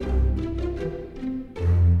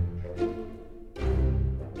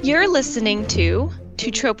You're listening to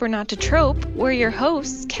Trope or Not to Trope. We're your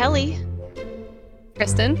hosts, Kelly,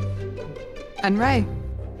 Kristen, and Ray.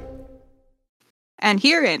 And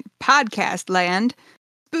here in podcast land,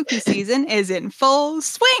 spooky season is in full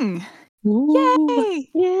swing. Ooh. Yay!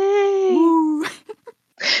 Yay! Ooh.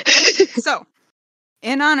 So,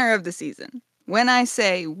 in honor of the season, when I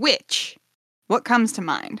say witch, what comes to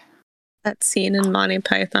mind? That scene in Monty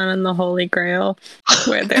Python and the Holy Grail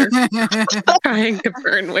where they're trying to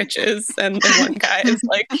burn witches, and the one guy is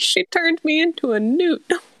like, "She turned me into a newt."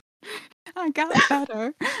 I got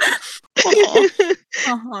better.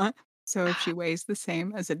 Uh-huh. So if she weighs the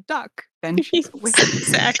same as a duck, then she's a witch.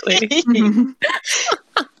 Exactly.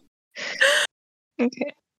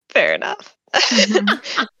 Okay, fair enough.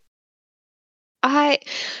 Mhm.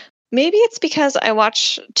 Maybe it's because I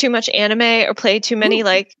watch too much anime or play too many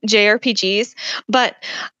like JRPGs, but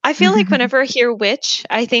I feel like whenever I hear witch,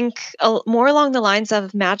 I think more along the lines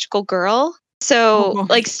of magical girl. So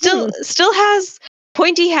like still has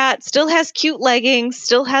pointy hat, still has cute leggings,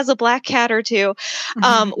 still has a black cat or two,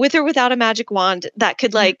 with or without a magic wand. That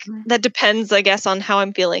could that depends, I guess, on how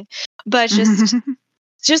I'm feeling. But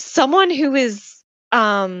just someone who is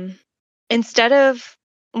instead of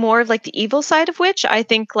more of like the evil side of witch, I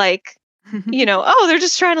think like, they're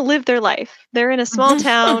just trying to live their life. They're in a small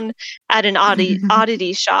town at an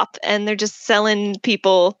oddity shop, and they're just selling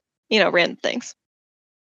people, random things.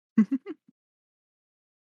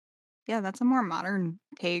 Yeah, that's a more modern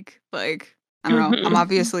take. Like, I don't know. I'm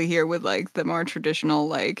obviously here with like the more traditional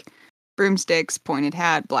like broomsticks, pointed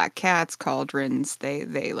hat, black cats, cauldrons.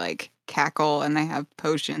 They like cackle and they have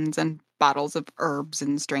potions and bottles of herbs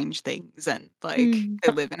and strange things, and like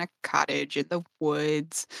they live in a cottage in the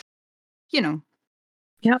woods.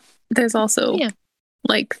 Yep. There's also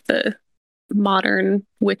like the modern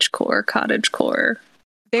witchcore, cottagecore,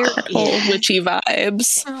 whole witchy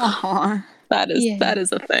vibes. Aww. That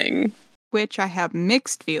is a thing. Which I have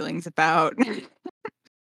mixed feelings about.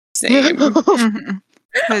 Same.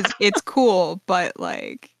 Because it's cool, but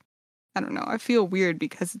like, I don't know. I feel weird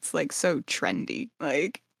because it's like so trendy.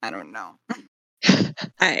 Like, I don't know.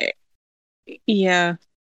 Yeah.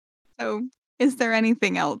 So, is there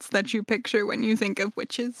anything else that you picture when you think of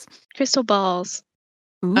witches? Crystal balls.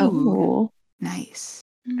 Ooh, oh, nice.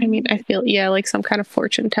 I mean, I feel like some kind of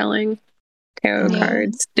fortune telling, tarot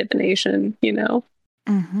cards, divination.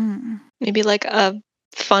 Maybe like a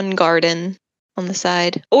fun garden on the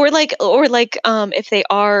side, or like if they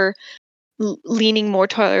are leaning more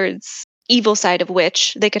towards evil side of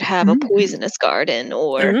witch, they could have a poisonous garden,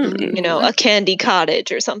 or a candy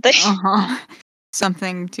cottage or something.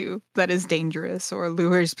 Something that is dangerous or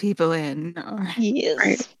lures people in. Yes.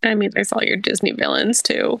 Right. I mean, there's all your Disney villains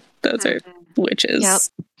too. Those are witches. Yep.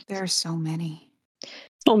 There are so many.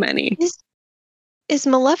 So many. Is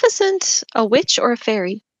Maleficent a witch or a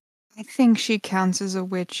fairy? I think she counts as a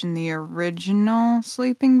witch in the original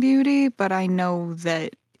Sleeping Beauty, but I know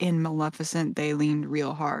that in Maleficent they leaned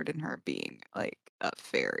real hard in her being like a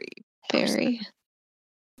fairy. Fairy.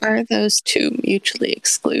 Are those two mutually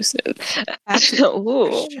exclusive? That's a good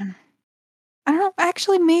question. I don't know.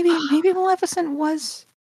 Actually, maybe Maleficent was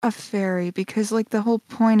a fairy, because like the whole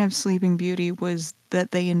point of Sleeping Beauty was that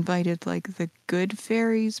they invited like the good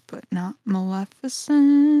fairies, but not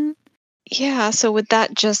Maleficent. Yeah, so would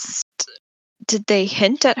that did they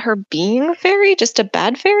hint at her being a fairy, just a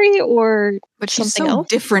bad fairy, or but she's something so else?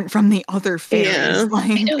 Different from the other fairies. Yeah. Like,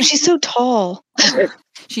 I know, she's so tall.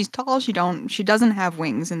 She's tall. She doesn't have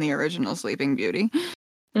wings in the original Sleeping Beauty.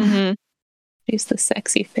 Mm-hmm. She's the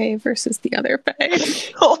sexy fae versus the other fae.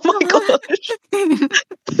 Oh my gosh.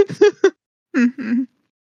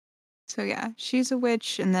 So yeah, she's a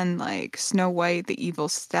witch, and then like Snow White, the evil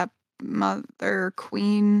stepmother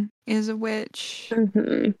queen, is a witch.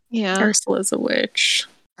 Yeah. Ursula's a witch.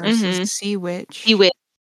 Ursula's a sea witch. Sea witch.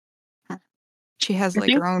 She has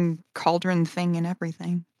like her own cauldron thing and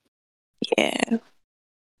everything. Yeah.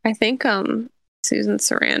 I think Susan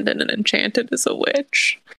Sarandon in Enchanted is a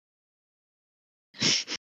witch.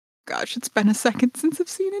 Gosh, it's been a second since I've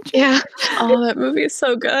seen Enchanted. Yeah. Oh, that movie is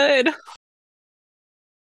so good.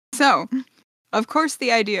 So, of course,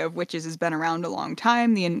 the idea of witches has been around a long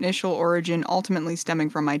time, the initial origin ultimately stemming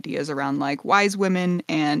from ideas around like wise women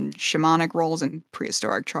and shamanic roles in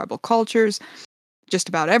prehistoric tribal cultures. Just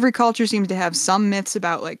about every culture seems to have some myths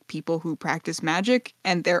about like people who practice magic,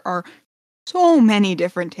 and there are so many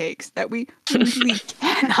different takes that we really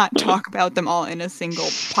cannot talk about them all in a single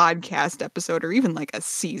podcast episode or even like a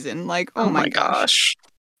season. Like, oh my gosh.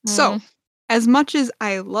 So, as much as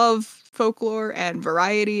I love folklore and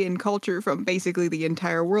variety and culture from basically the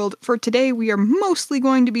entire world, for today we are mostly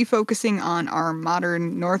going to be focusing on our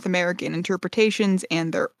modern North American interpretations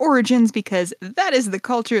and their origins because that is the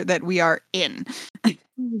culture that we are in.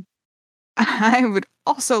 I would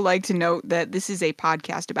also like to note that this is a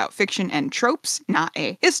podcast about fiction and tropes, not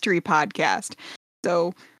a history podcast.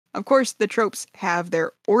 So, of course, the tropes have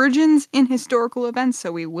their origins in historical events,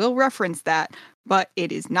 so we will reference that, but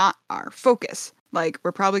it is not our focus. Like,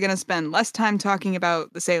 we're probably going to spend less time talking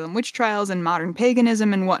about the Salem witch trials and modern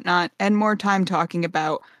paganism and whatnot, and more time talking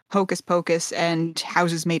about hocus pocus and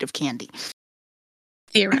houses made of candy.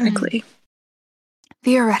 Theoretically.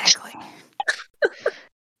 Theoretically.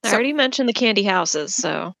 I already mentioned the candy houses,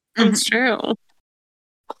 so. That's true.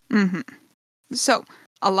 So,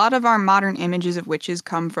 a lot of our modern images of witches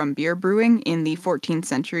come from beer brewing in the 14th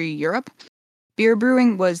century Europe. Beer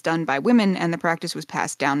brewing was done by women, and the practice was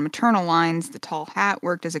passed down maternal lines. The tall hat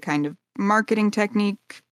worked as a kind of marketing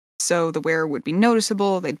technique, so the wearer would be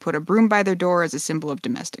noticeable. They'd put a broom by their door as a symbol of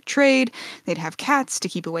domestic trade. They'd have cats to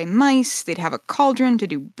keep away mice. They'd have a cauldron to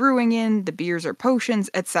do brewing in, the beers or potions,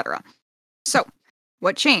 etc. So,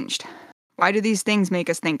 what changed? Why do these things make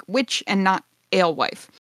us think witch and not alewife?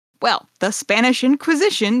 Well, the Spanish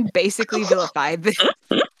Inquisition basically vilified the...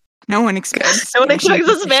 No one expects. No one expects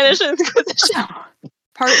the Spanish Inquisition.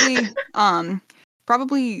 Partly,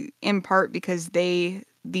 probably in part because the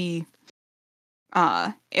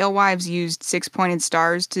alewives used 6-pointed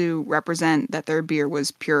stars to represent that their beer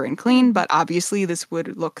was pure and clean, but obviously this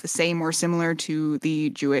would look the same or similar to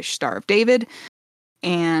the Jewish Star of David.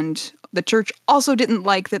 And the church also didn't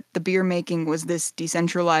like that the beer making was this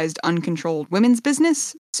decentralized, uncontrolled women's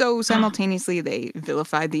business. So simultaneously, they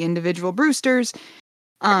vilified the individual brewsters.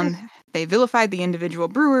 They vilified the individual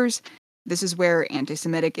brewers. This is where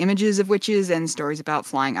anti-Semitic images of witches and stories about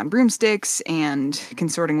flying on broomsticks and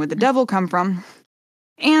consorting with the devil come from.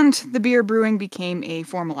 And the beer brewing became a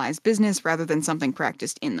formalized business rather than something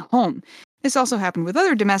practiced in the home. This also happened with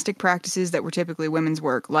other domestic practices that were typically women's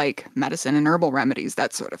work, like medicine and herbal remedies,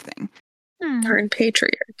 that sort of thing. Darn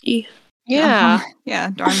patriarchy. Yeah. Yeah,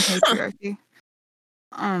 darn patriarchy.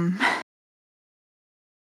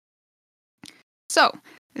 So,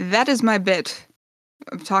 that is my bit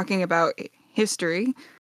of talking about history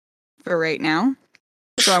for right now.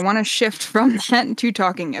 So I want to shift from that to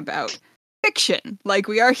talking about fiction, like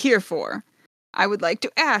we are here for. I would like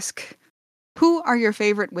to ask, who are your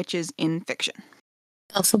favorite witches in fiction?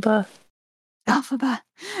 Elphaba. Elphaba.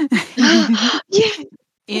 Yeah.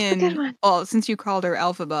 That's a good one. Well, since you called her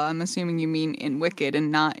Elphaba, I'm assuming you mean in Wicked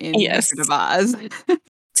and not in Yes. Wizard of Oz.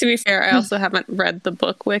 To be fair, I also haven't read the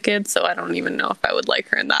book Wicked, so I don't even know if I would like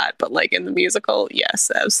her in that. But like in the musical, yes,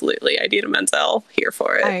 absolutely. Idina Menzel, here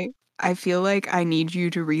for it. I feel like I need you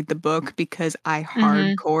to read the book because I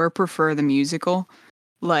hardcore prefer the musical.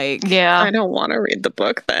 Like, Yeah. I don't want to read the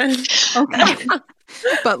book then. Okay.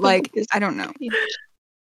 But like, I don't know.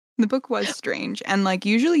 The book was strange. And like,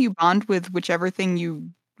 usually you bond with whichever thing you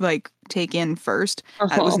like take in first.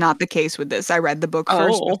 That was not the case with this. I read the book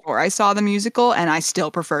first before I saw the musical, and I still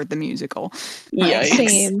preferred the musical.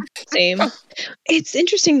 Yikes. Same. It's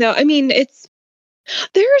interesting though. I mean, there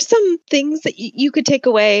are some things that you could take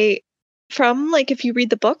away from like if you read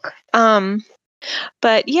the book.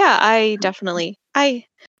 But yeah, I definitely I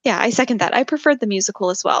second that. I preferred the musical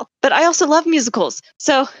as well. But I also love musicals.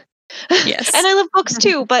 So Yes. and I love books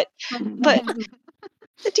too, but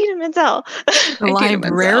Idina Menzel. The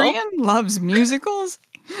librarian loves musicals?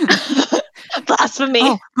 Blasphemy.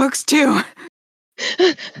 Oh, books too.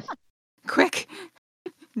 Quick.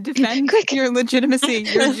 Defend your legitimacy.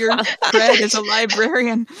 Your cred as a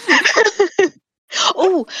librarian.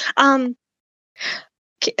 Oh,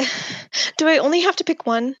 do I only have to pick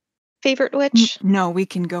one favorite witch? No, we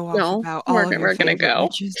can go off about all of your we're gonna go.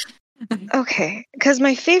 witches. Okay, because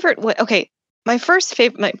my favorite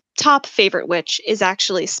my top favorite witch is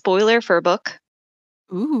actually spoiler for a book.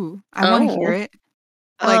 Ooh, I want to hear it.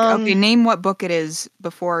 Like, okay, name what book it is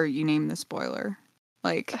before you name the spoiler.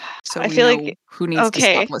 Like, so I feel like who needs to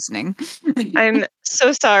stop listening. I'm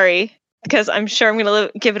so sorry because I'm sure I'm going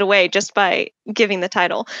to give it away just by giving the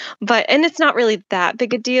title. And it's not really that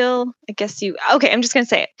big a deal. I guess okay, I'm just going to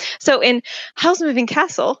say it. So in Howl's Moving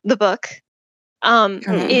Castle, the book,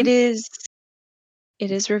 it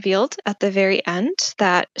is revealed at the very end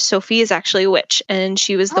that Sophie is actually a witch, and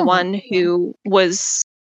she was the one who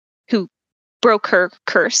broke her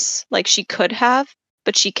curse. Like she could have,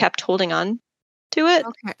 but she kept holding on to it.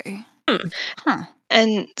 Okay.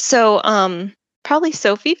 And so probably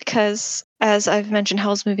Sophie, because as I've mentioned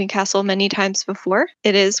Howl's Moving Castle many times before.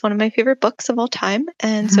 It is one of my favorite books of all time,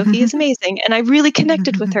 and Sophie is amazing. And I really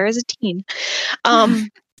connected with her as a teen.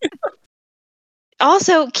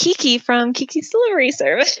 Also, Kiki from Kiki's Delivery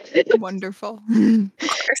Service. Wonderful. Of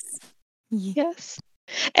course. Yes.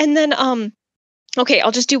 And then, okay,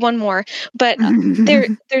 I'll just do one more. But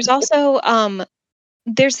there's also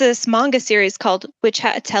there's this manga series called Witch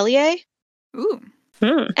Hat Atelier. Ooh.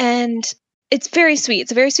 And it's very sweet.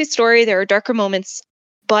 It's a very sweet story. There are darker moments,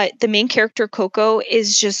 but the main character, Coco,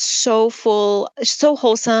 is just so full, so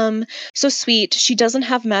wholesome, so sweet. She doesn't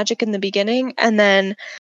have magic in the beginning, and then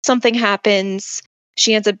something happens.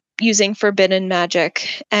 She ends up using forbidden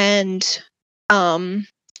magic and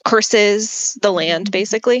curses the land,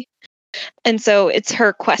 basically. And so it's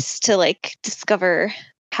her quest to like discover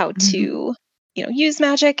how to, use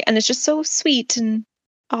magic, and it's just so sweet and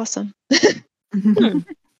awesome.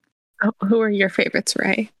 Who are your favorites,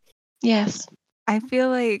 Ray? Yes. I feel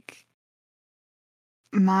like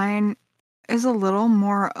mine is a little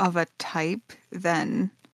more of a type than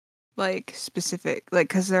like specific, like,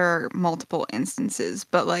 because there are multiple instances,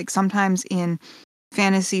 but like sometimes in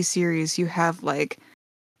fantasy series you have like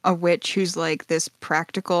a witch who's like this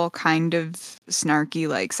practical kind of snarky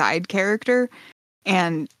like side character,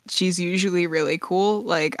 and she's usually really cool.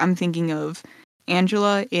 Like I'm thinking of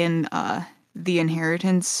Angela in the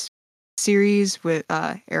Inheritance series with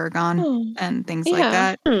Aragon and things like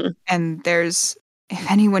that. And there's,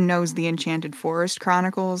 if anyone knows the Enchanted Forest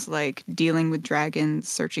Chronicles, like dealing with dragons,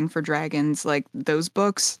 searching for dragons, like those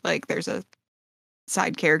books, like there's a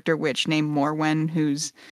side character witch named Morwen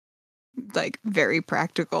who's like very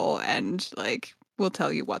practical and like will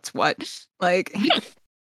tell you what's what. Like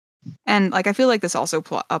and like I feel like this also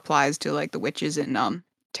applies to like the witches in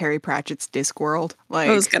Terry Pratchett's Discworld. Like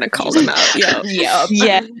I was gonna call them out. Yep.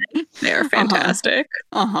 Yeah. They're fantastic.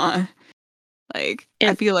 Like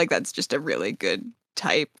I feel like that's just a really good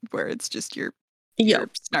type where it's just your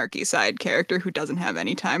snarky side character who doesn't have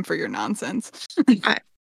any time for your nonsense.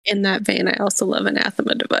 In that vein, I also love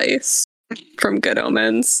Anathema Device from Good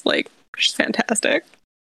Omens. Like, she's fantastic.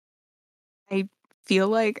 I feel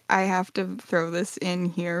like I have to throw this in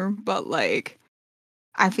here, but like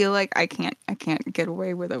I feel like I can't get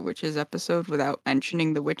away with a witches episode without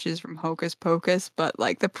mentioning the witches from Hocus Pocus, but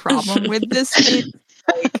like the problem with this is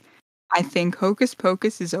like I think Hocus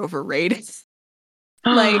Pocus is overrated.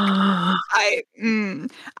 Like I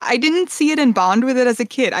didn't see it and bond with it as a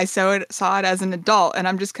kid. I saw it as an adult, and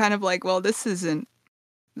I'm just kind of like, well, this isn't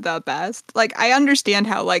the best. Like I understand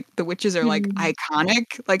how like the witches are like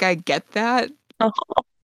iconic. Like I get that.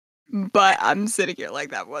 But I'm sitting here like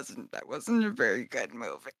that wasn't a very good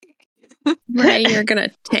movie. Ray, you're gonna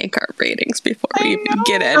tank our ratings before we even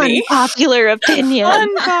get any. Unpopular opinions.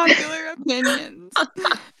 Unpopular opinions.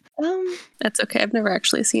 That's okay. I've never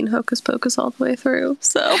actually seen Hocus Pocus all the way through,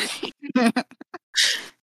 so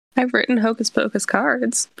I've written Hocus Pocus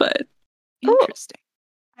cards, but interesting.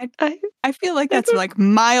 I feel like that's like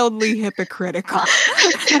mildly hypocritical.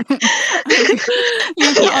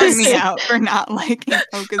 You're calling me out for not liking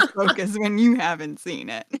Hocus Pocus when you haven't seen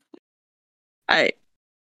it. I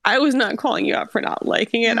was not calling you out for not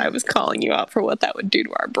liking it. I was calling you out for what that would do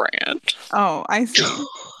to our brand. Oh, I see.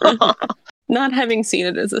 Not having seen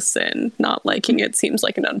it is a sin. Not liking it seems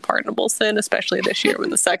like an unpardonable sin, especially this year when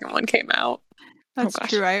the second one came out. That's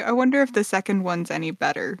true. I wonder if the second one's any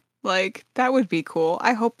better. Like, that would be cool.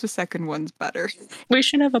 I hope the second one's better. We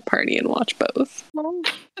should have a party and watch both.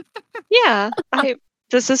 Yeah.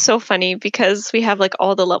 This is so funny because we have like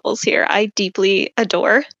all the levels here. I deeply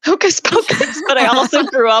adore Hocus Pocus, but I also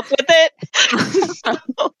grew up with it.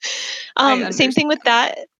 Same thing with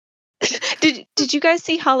that. Did you guys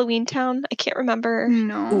see Halloween Town? I can't remember.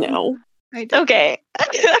 No. Okay.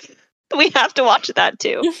 We have to watch that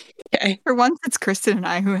too. Okay. For once, it's Kristen and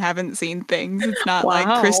I who haven't seen things. It's not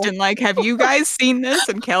like Kristen, like, have you guys seen this?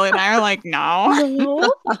 And Kelly and I are like,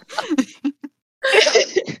 no.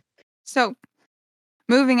 So,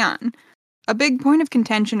 moving on. A big point of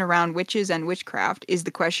contention around witches and witchcraft is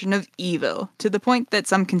the question of evil, to the point that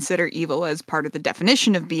some consider evil as part of the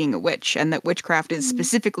definition of being a witch, and that witchcraft is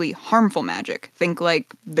specifically harmful magic. Think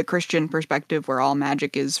like the Christian perspective where all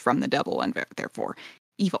magic is from the devil and therefore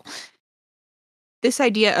evil. This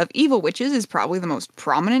idea of evil witches is probably the most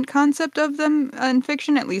prominent concept of them in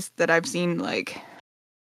fiction, at least that I've seen, like,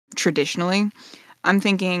 traditionally. I'm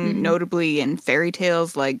thinking Mhm. notably in fairy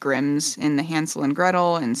tales like Grimm's in the Hansel and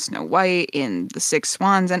Gretel and Snow White in the Six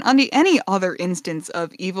Swans and any other instance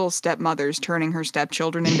of evil stepmothers turning her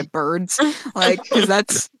stepchildren into birds. Like, because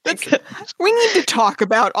that's we need to talk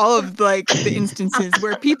about all of like the instances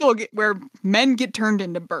where where men get turned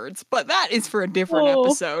into birds, but that is for a different Oh,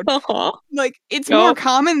 episode. uh-huh. Like, it's Oh. more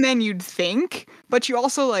common than you'd think, but you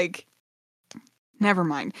also like never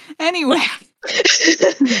mind. Anyway.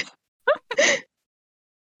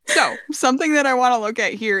 So, something that I want to look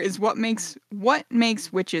at here is what makes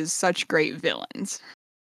witches such great villains.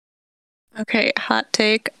 Okay, hot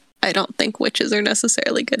take. I don't think witches are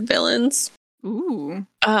necessarily good villains. Ooh.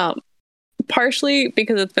 Partially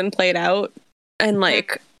because it's been played out, and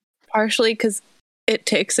like partially because it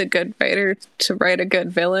takes a good writer to write a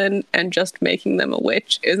good villain, and just making them a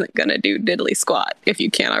witch isn't gonna do diddly squat if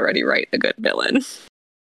you can't already write a good villain.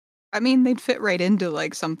 I mean, they'd fit right into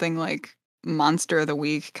like something like Monster of the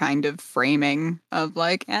Week kind of framing of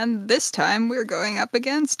like, and this time we're going up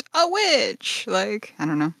against a witch. Like, I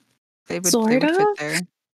don't know. They would Sort fit of. there.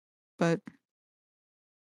 But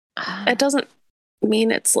It doesn't mean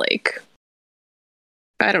it's like,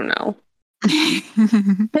 I don't know,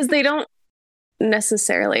 because they don't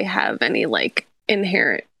necessarily have any like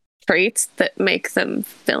inherent traits that make them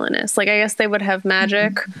villainous. Like, I guess they would have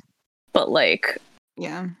magic, but like,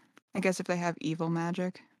 yeah. I guess if they have evil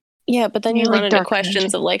magic. yeah, but then Yeah, you like run into dark questions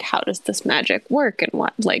magic. of like, how does this magic work, and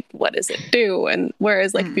what does it do? And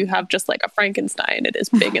whereas like if you have just like a Frankenstein, it is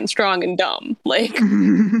big and strong and dumb. Like,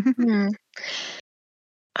 Hmm.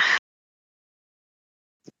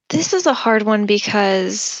 This is a hard one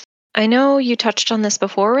because I know you touched on this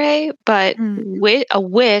before, Ray, but a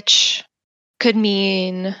witch could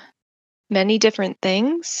mean many different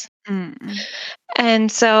things.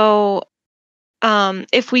 And so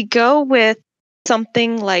if we go with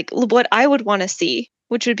something like what I would want to see,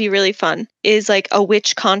 which would be really fun, is like a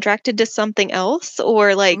witch contracted to something else,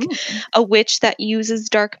 or like a witch that uses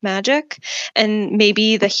dark magic, and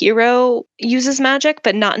maybe the hero uses magic,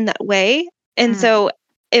 but not in that way. And so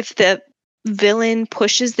if the villain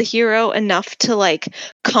pushes the hero enough to like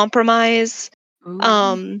compromise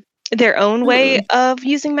their own way of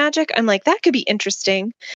using magic, I'm like, that could be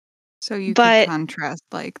interesting. So you could But contrast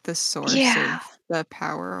like the source yeah. of the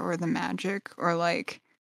power or the magic, or like,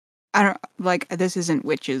 I don't like, this isn't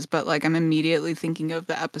witches, but like I'm immediately thinking of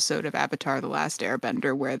the episode of Avatar: The Last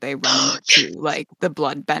Airbender where they run into like the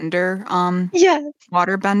bloodbender Yeah.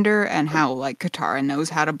 waterbender, and how like Katara knows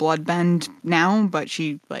how to bloodbend now, but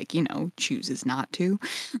she like, chooses not to.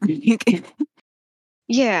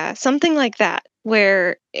 Yeah, something like that,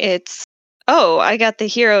 where it's, oh, I got the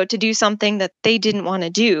hero to do something that they didn't want to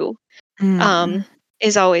do,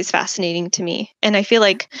 is always fascinating to me. And I feel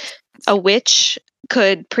like a witch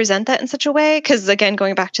could present that in such a way, because again,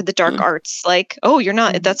 going back to the dark arts, like, oh, you're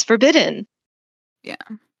not, that's forbidden. Yeah.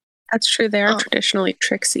 that's true. They are traditionally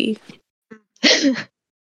tricksy.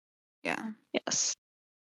 Yeah. Yes.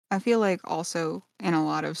 I feel like also in a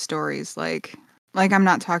lot of stories, like I'm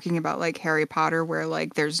not talking about like Harry Potter where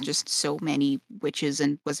like there's just so many witches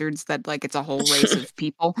and wizards that like it's a whole race of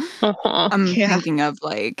people. I'm thinking of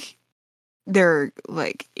like they're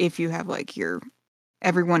like, if you have like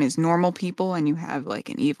everyone is normal people and you have like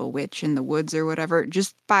an evil witch in the woods or whatever,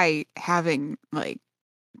 just by having like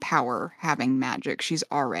power, having magic, she's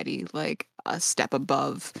already like a step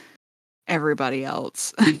above everybody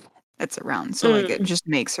else that's around. So like it just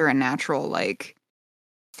makes her a natural like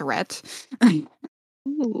threat.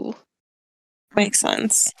 Ooh. Makes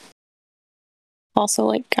sense. Also,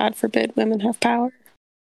 like, God forbid women have power.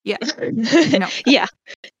 Yeah. No. Yeah.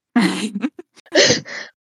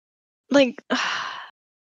 Like,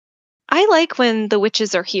 I like when the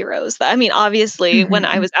witches are heroes. I mean, obviously, when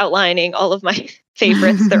I was outlining all of my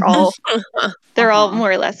favorites, they're all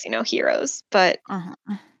more or less, heroes. But I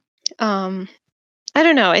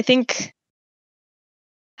don't know. I think,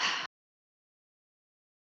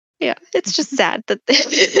 yeah, it's just sad that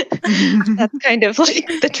that's kind of like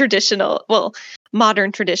the traditional, well,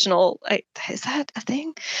 modern traditional. Is that a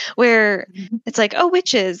thing where it's like, oh,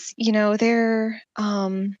 witches, they're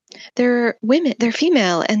women, they're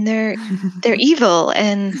female, and they're evil,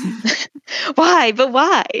 and why? But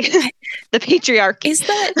why? The patriarchy.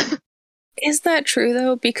 Is that true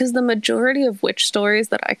though? Because the majority of witch stories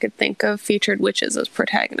that I could think of featured witches as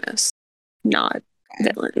protagonists, not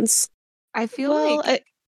villains. I feel like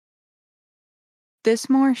this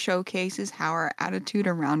more showcases how our attitude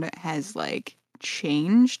around it has like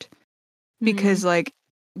changed, because like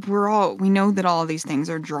we know that all of these things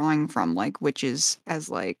are drawing from like witches as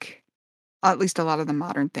like, at least a lot of the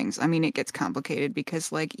modern things. I mean, it gets complicated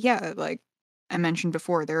because like, yeah, like I mentioned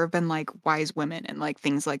before, there have been like wise women and like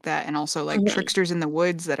things like that, and also like Mhm. tricksters in the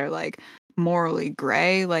woods that are like morally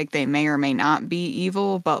gray, like they may or may not be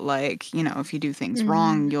evil, but like, you know, if you do things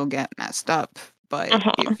wrong, Mm. you'll get messed up. But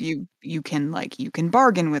Uh-huh. if you can like you can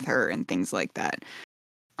bargain with her and things like that.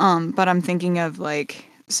 But I'm thinking of like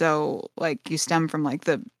so like you stem from like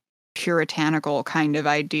the puritanical kind of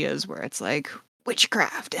ideas where it's like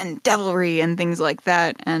witchcraft and devilry and things like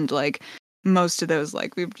that, and like most of those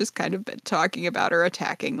like we've just kind of been talking about or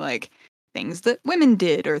attacking like things that women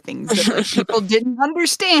did or things that like people didn't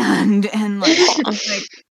understand and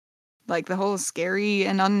like the whole scary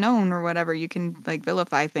and unknown or whatever, you can like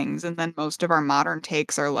vilify things, and then most of our modern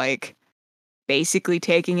takes are like basically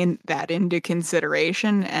taking that into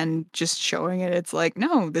consideration and just showing it. It's like,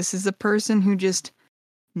 no, this is a person who just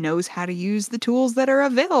knows how to use the tools that are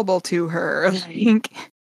available to her. Like,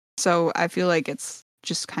 so I feel like it's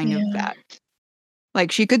just kind of Yeah. that.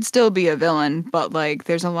 Like she could still be a villain, but like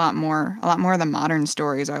there's a lot more of the modern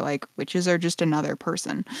stories are like witches are just another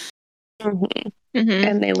person. Mhm. Mm-hmm.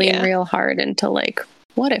 And they lean Yeah. real hard into like,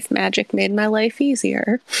 what if magic made my life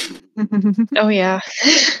easier? Oh yeah.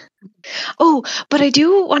 Oh, but I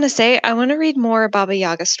do want to say I want to read more Baba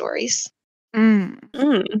Yaga stories. Mm,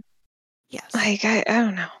 Mm. yes. Like I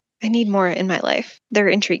don't know. I need more in my life. They're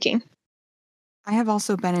intriguing. I have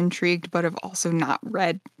also been intrigued, but have also not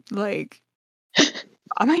read like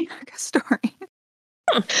Baba Yaga story.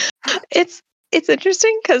 It's it's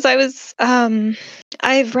interesting because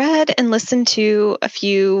I've read and listened to a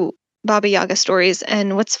few Baba Yaga stories,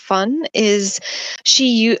 and what's fun is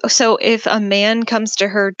so if a man comes to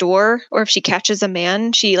her door or if she catches a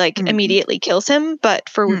man, she like Mm, immediately kills him. But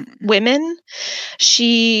for mm. women,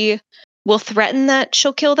 she will threaten that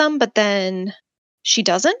she'll kill them, but then she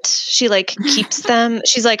doesn't. She like keeps them.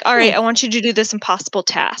 She's like, "All right, I want you to do this impossible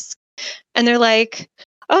task." And they're like,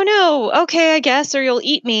 "Oh no, okay, I guess, or you'll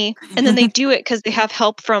eat me." And then they do it because they have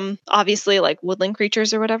help from obviously like woodland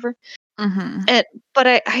creatures or whatever. Mhm. And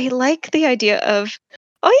but I like the idea of,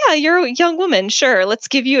 oh yeah, you're a young woman, sure, let's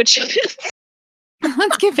give you a chance.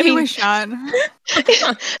 Let's give I you mean, a shot.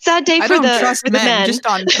 sad day I for don't the trust men just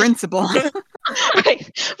on principle.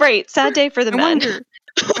 right, right. Sad day for the I men.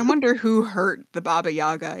 wonder who hurt the Baba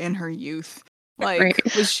Yaga in her youth. Like,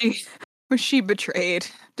 Right. was she betrayed?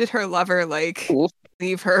 Did her lover like Oof.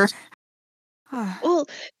 leave her? Well,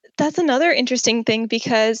 that's another interesting thing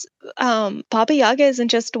because Baba Yaga isn't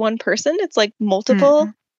just one person; it's like multiple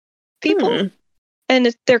Mm. people. Hmm.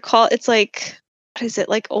 And they're called, it's like, what is it,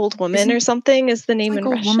 like Old Woman or Isn't something is the it's name like in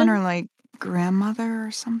old woman or Russian? like grandmother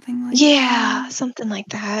or something like Yeah, that? something like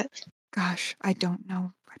that. Gosh, I don't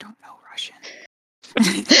know. I don't know Russian.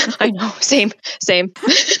 I know, same, same.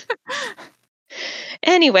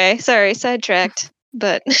 Anyway, sorry, sidetracked.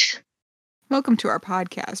 But Welcome to our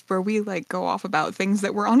podcast where we like go off about things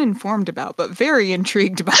that we're uninformed about but very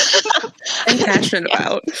intrigued about. And passionate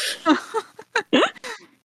yeah. about.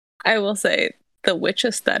 I will say the witch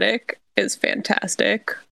aesthetic is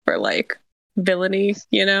fantastic for like villainy,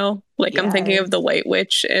 you know? Like I'm thinking of the White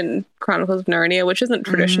Witch in Chronicles of Narnia, which isn't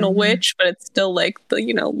traditional Mhm. witch, but it's still like the,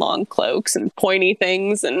 you know, long cloaks and pointy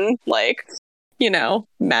things and like, you know,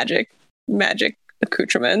 magic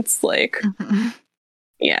accoutrements. Like, Mhm.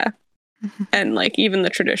 yeah. And like even the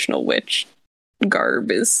traditional witch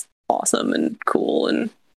garb is awesome and cool and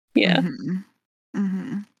yeah. Mhm.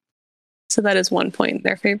 Mhm. So that is one point in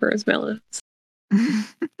their favor as villains.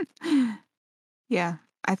 Yeah,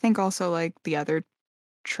 I think also like the other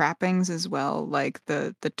trappings as well, like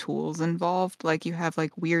the tools involved, like you have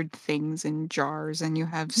like weird things in jars and you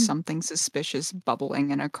have something suspicious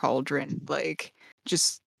bubbling in a cauldron, like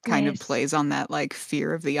just kind of Nice. plays on that like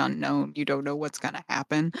fear of the unknown. You don't know what's going to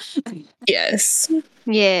happen. Yes.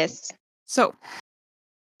 Yes. So,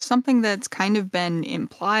 something that's kind of been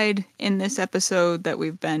implied in this episode that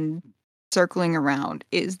we've been circling around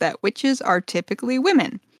is that witches are typically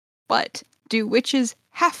women. But do witches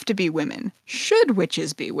have to be women? Should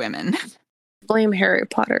witches be women? Blame Harry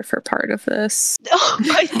Potter for part of this. Oh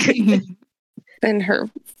my goodness. And her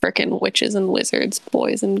frickin' witches and wizards,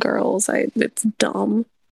 boys and girls. It's dumb.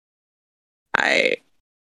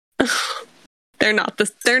 They're not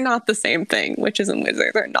the same thing. Witches and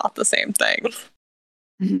wizards are not the same thing.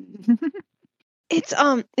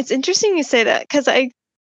 It's interesting you say that because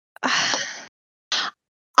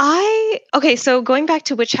okay, so going back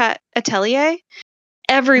to Witch Hat Atelier,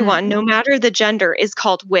 everyone, no matter the gender, is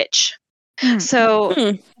called witch. So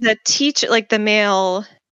the male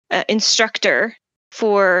instructor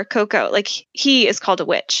for Coco, like he is called a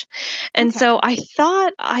witch. And Okay. so I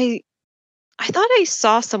thought I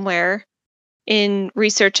saw somewhere in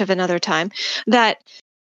research of another time that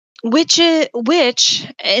Witch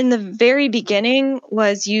in the very beginning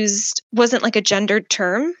wasn't like a gendered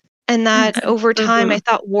term, and that over time I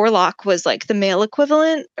thought warlock was like the male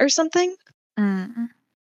equivalent or something.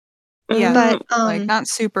 Yeah, But like not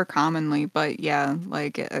super commonly, but yeah,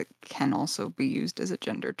 like it can also be used as a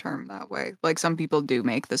gender term that way. Like some people do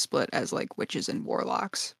make the split as like witches and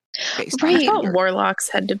warlocks based on I Right. thought gender. warlocks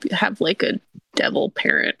had to have like a devil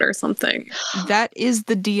parent or something. That is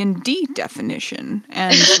the D&D definition,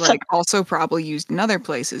 and like also probably used in other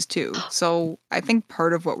places too. So I think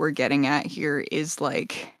part of what we're getting at here is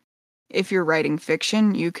like if you're writing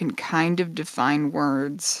fiction, you can kind of define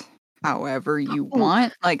words however you Ooh.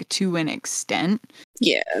 want, like to an extent.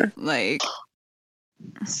 Yeah. Like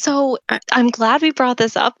So I'm glad we brought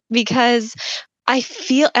this up because I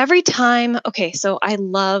feel every time, okay, so I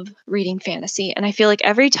love reading fantasy, and I feel like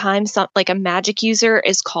every time like a magic user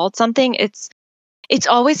is called something, it's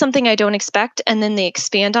always something I don't expect, and then they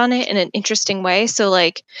expand on it in an interesting way. So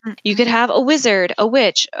like you could have a wizard, a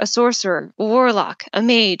witch, a sorcerer, a warlock, a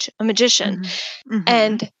mage, a magician.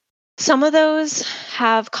 And some of those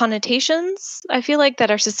have connotations, I feel like, that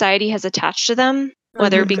our society has attached to them,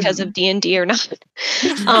 whether because of D&D or not.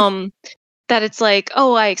 That it's like,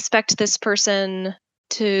 oh, I expect this person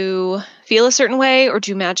to feel a certain way or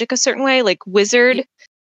do magic a certain way. Like wizard,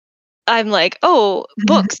 I'm like, oh,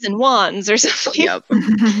 books and wands or something. Yep.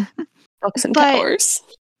 Books and But- towers.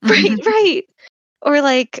 Right. Or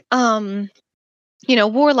like, warlock.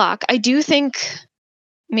 I do think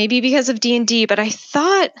maybe because of D&D, but I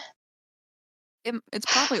thought it's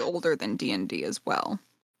probably older than D&D as well.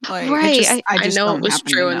 Like, Right, I just know don't it was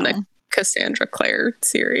happen true to in the know. Cassandra Clare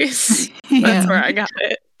series. Yeah. That's where I got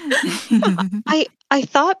it. I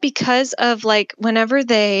thought because of like whenever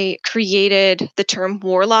they created the term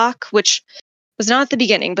warlock, which was not at the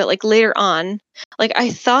beginning, but like later on, like I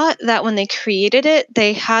thought that when they created it,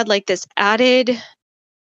 they had like this added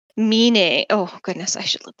meaning. Oh goodness, I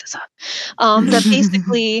should look this up. That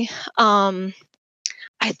basically,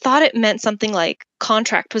 I thought it meant something like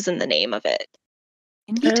contract was in the name of it.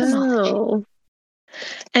 Etymology. Oh.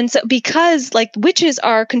 And so because like witches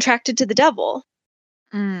are contracted to the devil,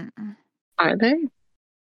 Are they?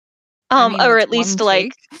 I mean, or that's at least one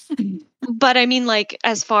like take. but I mean like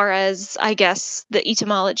as far as I guess the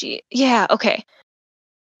etymology. Yeah, okay.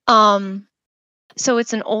 So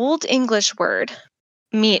it's an old English word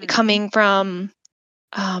coming from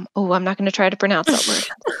I'm not going to try to pronounce that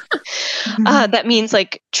word. That means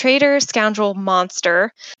like traitor, scoundrel,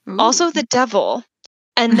 monster, also the devil.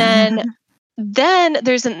 And then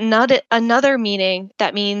there's another meaning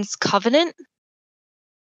that means covenant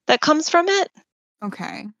that comes from it.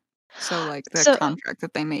 Okay. So like the So- contract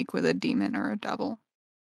that they make with a demon or a devil.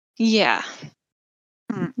 Yeah.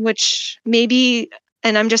 Hmm. Which maybe,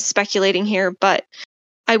 and I'm just speculating here, but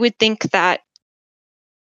I would think that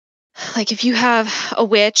like if you have a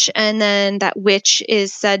witch and then that witch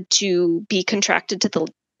is said to be contracted to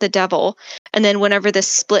the devil, and then whenever this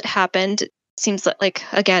split happened, it seems like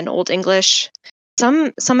again old English.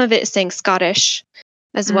 Some of it is saying Scottish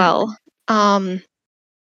as well.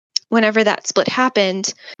 Whenever that split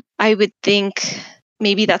happened, I would think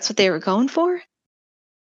maybe that's what they were going for.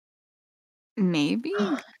 Maybe.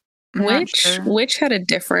 I'm not sure. Witch had a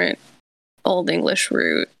different Old English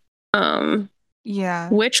root. Yeah.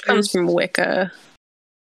 Witch comes there's- from Wicca.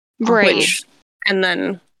 Right. Which, and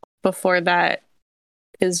then before that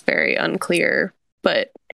is very unclear,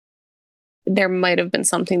 but there might have been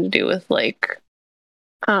something to do with like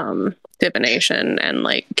divination and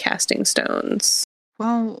like casting stones.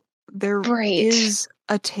 Well, there Right. is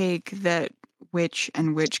a take that witch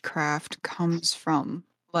and witchcraft comes from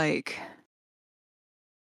like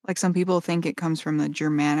some people think it comes from the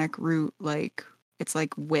Germanic root, like it's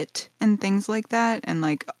like wit and things like that, and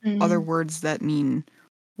like other words that mean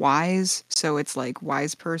wise. So it's like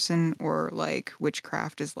wise person, or like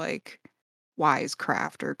witchcraft is like wise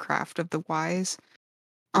craft or craft of the wise.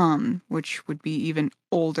 Which would be even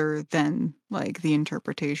older than like the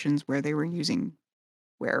interpretations where they were using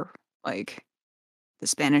where like the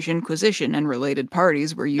Spanish Inquisition and related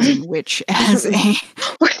parties were using witch as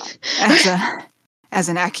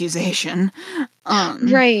an accusation.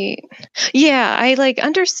 Right. Yeah, I like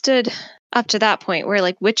understood up to that point where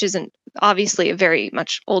like witch isn't obviously a very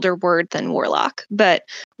much older word than warlock, but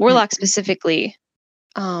warlock specifically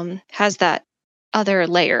has that other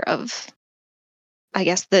layer of, I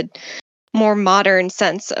guess, the more modern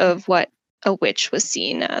sense of what a witch was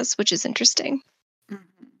seen as, which is interesting.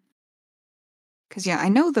 Because yeah, I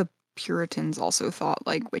know the Puritans also thought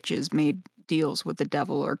like witches made deals with the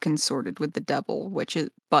devil or consorted with the devil,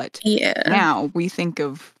 but Yeah. now we think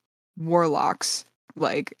of warlocks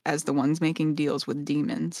like as the ones making deals with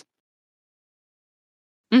demons.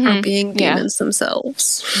 Or being Yeah. demons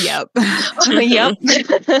themselves. Yep. Yep.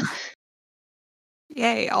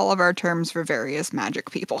 Yay, all of our terms for various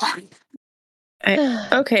magic people.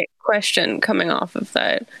 Okay, question coming off of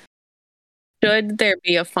that. Should there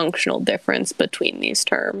be a functional difference between these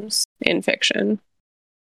terms in fiction?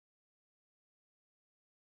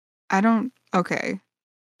 I don't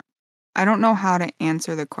know how to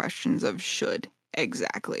answer the questions of should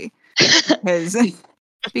exactly.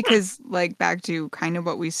 Because like back to kind of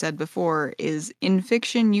what we said before is in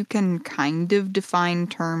fiction you can kind of define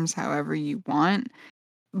terms however you want,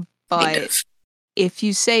 but if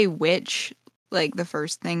you say witch, like the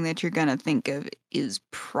first thing that you're gonna think of is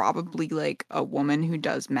probably like a woman who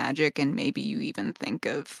does magic, and maybe you even think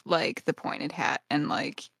of like the pointed hat and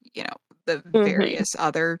like, you know, the various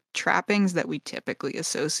other trappings that we typically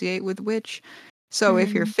associate with witch. So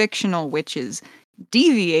if your fictional witches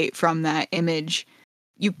deviate from that image,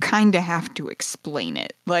 you kind of have to explain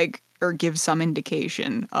it, like, or give some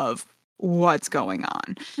indication of what's going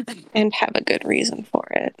on. And have a good reason for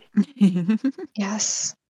it.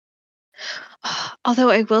 Yes.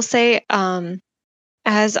 Although I will say,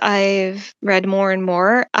 as I've read more and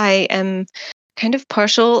more, I am kind of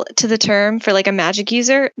partial to the term for like a magic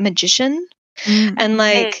user, magician. And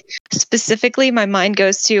like specifically my mind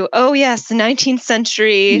goes to, oh yes, the 19th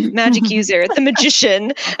century magic user, the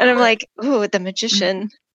magician. And I'm like, oh, the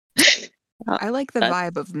magician. I like the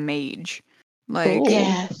vibe of mage. Like,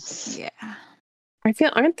 yes. yeah. I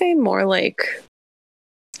feel, aren't they more like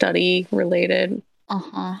study related?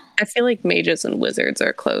 Uh-huh. I feel like mages and wizards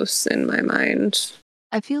are close in my mind.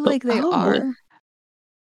 I feel like they are.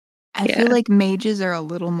 I feel like mages are a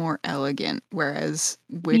little more elegant, whereas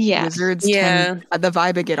wizards tend, the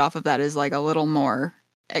vibe I get off of that is like a little more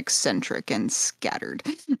eccentric and scattered.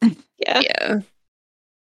 Yeah.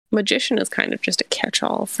 Magician is kind of just a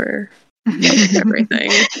catch-all for everything.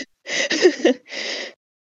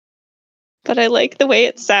 But I like the way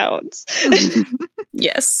it sounds.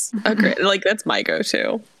 Yes, agree. Like that's my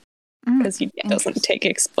go-to because it doesn't take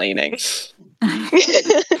explaining.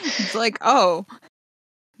 It's like, oh,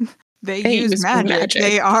 they use magic.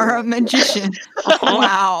 They are a magician.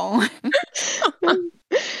 Wow.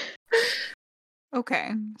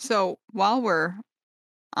 Okay, so while we're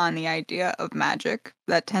on the idea of magic,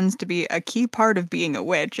 that tends to be a key part of being a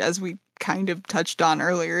witch, as we kind of touched on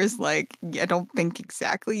earlier, is like, I don't think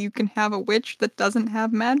exactly you can have a witch that doesn't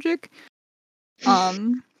have magic.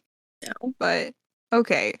 No. But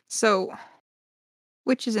okay, so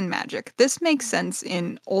witches and magic. This makes sense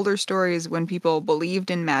in older stories when people believed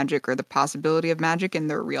in magic or the possibility of magic in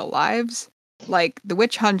their real lives. Like, the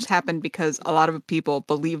witch hunt happened because a lot of people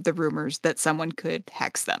believed the rumors that someone could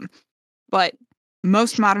hex them. But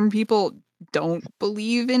most modern people don't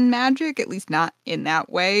believe in magic, at least not in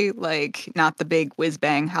that way. Like, not the big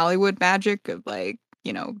whiz-bang Hollywood magic of, like,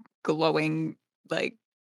 you know, glowing, like,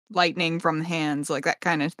 lightning from the hands, like that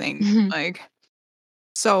kind of thing. Like,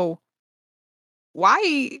 so what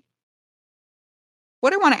I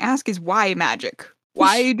want to ask is why magic?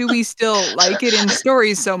 Why do we still like it in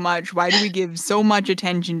stories so much? Why do we give so much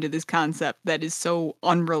attention to this concept that is so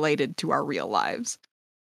unrelated to our real lives?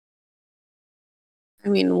 I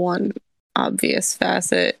mean, one obvious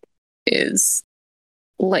facet is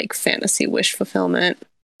like fantasy wish fulfillment.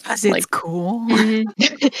 Because it's cool.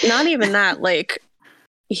 Not even that. Like,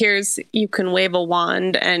 you can wave a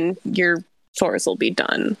wand and your chores will be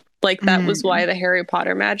done. Like, that was why the Harry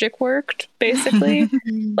Potter magic worked, basically.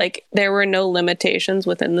 Like, there were no limitations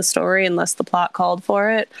within the story unless the plot called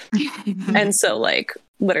for it. And so, like,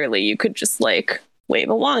 literally, you could just, like, wave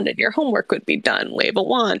a wand and your homework would be done. Wave a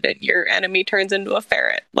wand and your enemy turns into a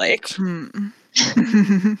ferret. Like,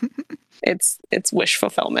 it's wish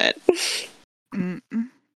fulfillment.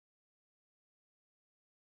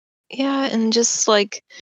 Yeah, and just like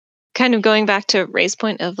kind of going back to Ray's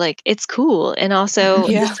point of like it's cool, and also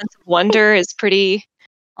the sense of wonder is pretty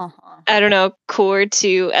I don't know, core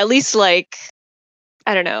to at least like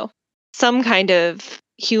I don't know, some kind of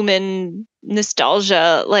human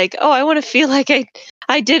nostalgia, like, oh, I want to feel like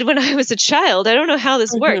I did when I was a child. I don't know how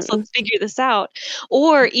this works. Let's figure this out.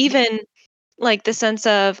 Or even like the sense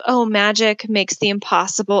of, oh, magic makes the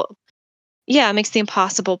impossible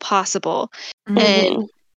possible. And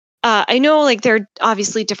I know like there are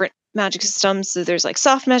obviously different magic systems. So there's like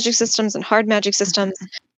soft magic systems and hard magic systems.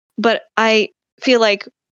 But I feel like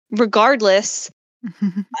regardless,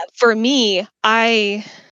 for me, I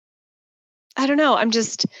don't know. I'm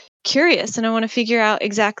just curious and I want to figure out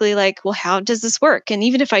exactly like, well, how does this work? And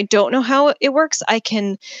even if I don't know how it works, I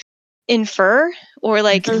can infer or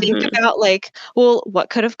like think Mhm. about like, well, what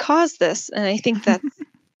could have caused this? And I think that's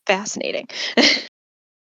fascinating.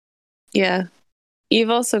 Yeah. You've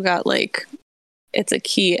also got like, it's a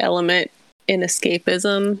key element in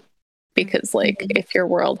escapism because like if your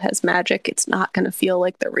world has magic, it's not going to feel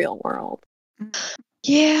like the real world.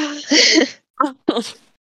 Yeah.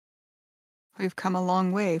 We've come a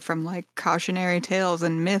long way from like cautionary tales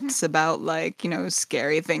and myths about like,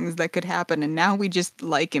 scary things that could happen. And now we just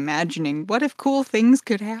like imagining what if cool things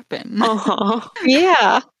could happen? Uh-huh.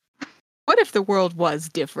 Yeah. What if the world was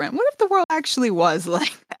different? What if the world actually was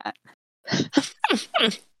like that?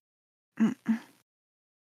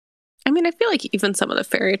 I mean, I feel like even some of the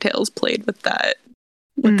fairy tales played with that,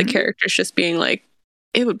 with the characters just being like,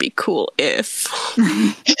 it would be cool if.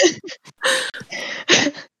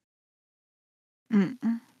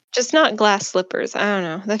 Just not glass slippers. I don't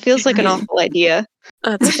know. That feels like an awful idea.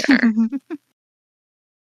 That's fair.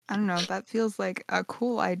 I don't know. That feels like a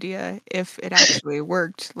cool idea if it actually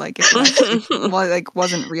worked. Like if it actually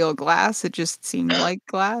wasn't real glass, it just seemed like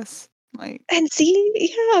glass. Like, And see,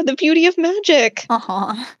 yeah, the beauty of magic.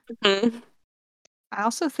 Mhm. I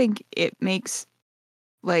also think it makes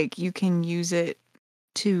like you can use it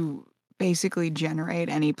to basically generate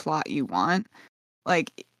any plot you want.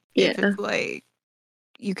 Like if Yeah. it's like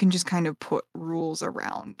you can just kind of put rules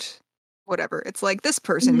around whatever. It's like this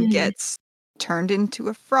person gets turned into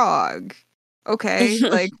a frog. Okay,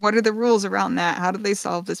 like what are the rules around that? How do they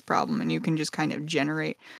solve this problem? And you can just kind of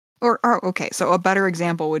generate or okay, so a better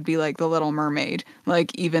example would be like The Little Mermaid,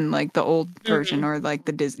 like even like the old version or like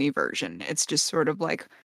the Disney version. It's just sort of like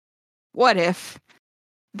what if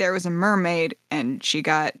there was a mermaid and she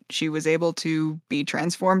was able to be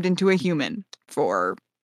transformed into a human for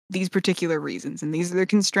these particular reasons, and these are the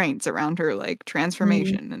constraints around her like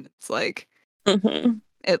transformation. And it's like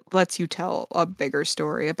it lets you tell a bigger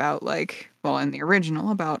story about like, well, in the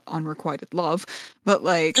original about unrequited love, but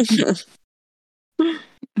like and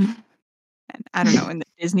I don't know, in the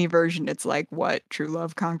Disney version it's like what true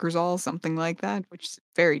love conquers all, something like that, which is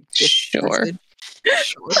very Sure.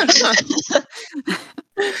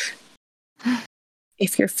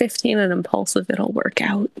 If you're 15 and impulsive, it'll work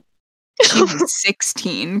out. She was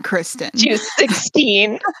 16, Kristen. She was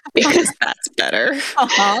 16. Because that's better.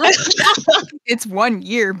 It's 1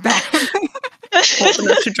 year back. Old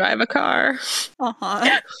enough to drive a car.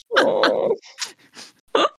 Oh.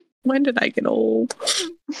 When did I get old?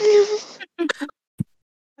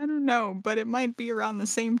 I don't know, but it might be around the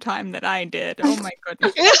same time that I did. Oh my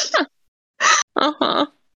goodness.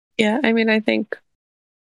 Yeah, I mean, I think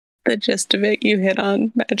the gist of it you hit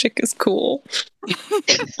on. Magic is cool.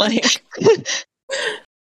 Like,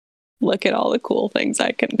 look at all the cool things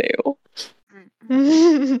I can do.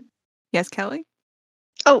 Yes, Kelly?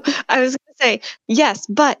 Oh, I was going to say, yes,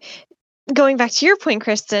 but going back to your point,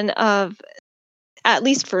 Kristen, of at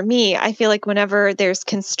least for me, I feel like whenever there's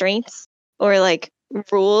constraints or like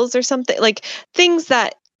rules or something, like things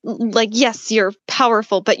that, like, yes, you're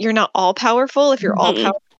powerful, but you're not all powerful. If you're all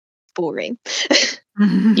powerful, it's boring.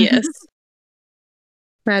 Yes.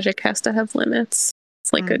 Magic has to have limits.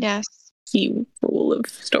 It's like a key rule of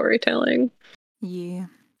storytelling. Yeah.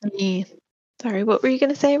 Sorry, what were you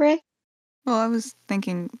going to say, Ray? Well, I was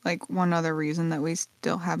thinking like one other reason that we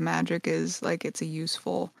still have magic is like it's a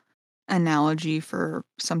useful analogy for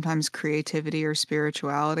sometimes creativity or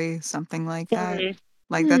spirituality, something like that.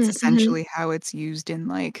 Like that's essentially how it's used in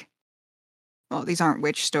like, well, these aren't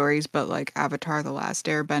witch stories, but like Avatar: The Last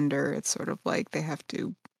Airbender, it's sort of like they have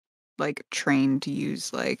to like train to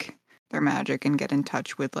use like their magic and get in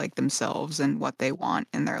touch with like themselves and what they want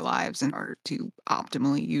in their lives in order to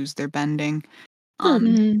optimally use their bending.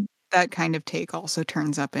 That kind of take also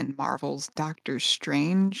turns up in Marvel's Doctor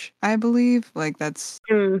Strange, I believe. Like that's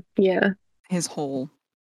his whole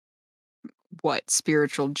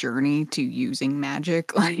spiritual journey to using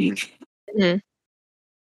magic. Like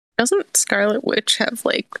doesn't Scarlet Witch have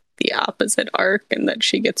like the opposite arc and that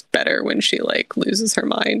she gets better when she like loses her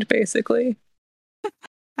mind, basically?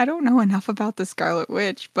 I don't know enough about the Scarlet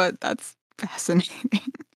Witch, but that's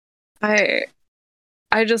fascinating. I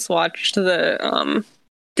just watched the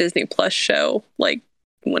Disney Plus show like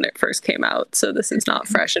when it first came out, so this is not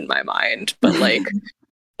fresh in my mind, but like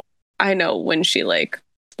I know when she like,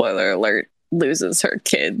 spoiler alert, loses her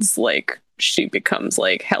kids, like she becomes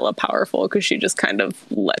like hella powerful because she just kind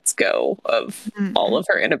of lets go of all of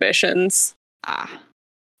her inhibitions.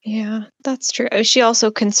 Yeah, that's true. She also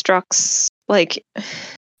constructs like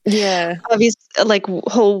obvious like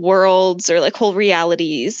whole worlds or like whole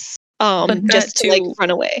realities just to like run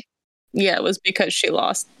away. Yeah, it was because she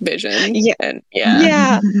lost vision.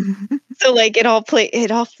 Yeah. So like it all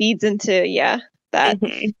feeds into that.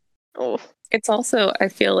 Mhm. Oh. It's also, I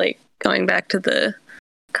feel like, going back to the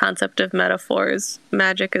concept of metaphors,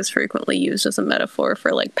 magic is frequently used as a metaphor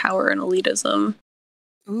for like power and elitism.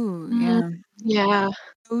 Ooh, Mm, yeah. yeah.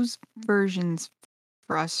 Those versions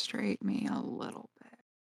frustrate me a little bit.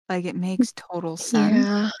 Like, it makes total sense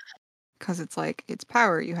Yeah. because it's like, it's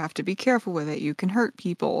power. You have to be careful with it. You can hurt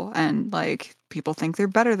people, and like, people think they're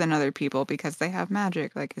better than other people because they have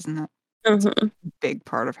magic. Like, isn't that Mm-hmm. a big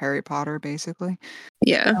part of Harry Potter, basically?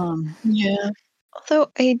 Yeah. Yeah.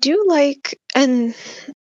 Although I do like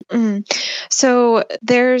so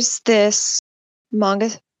there's this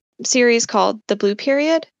manga series called The Blue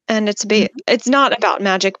Period, and it's not about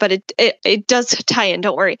magic, but it does tie in,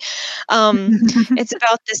 don't worry. It's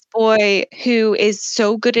about this boy who is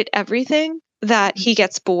so good at everything that he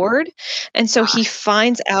gets bored, and so he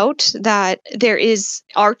finds out that there is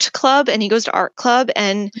art club, and he goes to art club,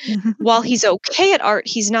 and while he's okay at art,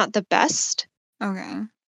 he's not the best. Okay.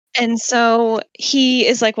 And so he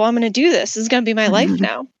is like, well, I'm going to do this. This is going to be my life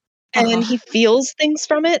now. And he feels things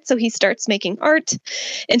from it. So he starts making art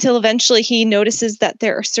until eventually he notices that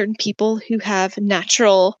there are certain people who have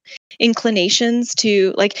natural inclinations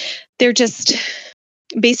to, like, they're just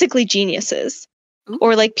basically geniuses,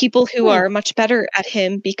 or like people who are much better at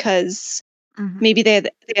him because maybe they've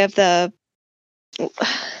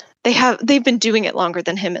been doing it longer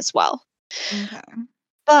than him as well. Okay.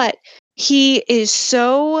 But he is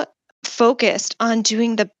so focused on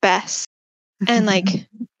doing the best and like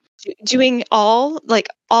doing all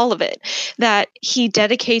of it, that he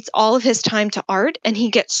dedicates all of his time to art, and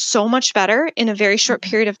he gets so much better in a very short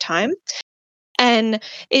period of time. And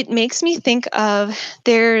it makes me think of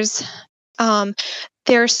there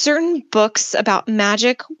are certain books about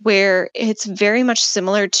magic where it's very much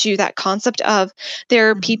similar to that concept of there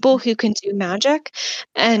are people who can do magic,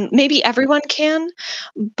 and maybe everyone can,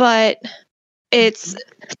 but it's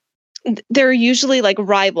they're usually like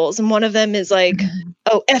rivals, and one of them is like,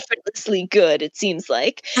 oh, effortlessly good, it seems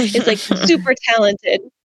like. Is like super talented,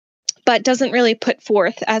 but doesn't really put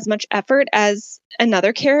forth as much effort as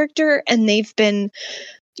another character, and they've been,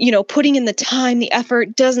 putting in the time, the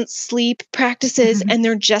effort, doesn't sleep, practices, and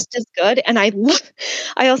they're just as good. And I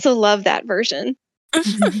also love that version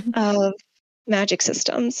of magic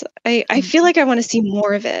systems. I feel like I want to see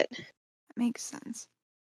more of it. Makes sense.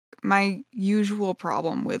 My usual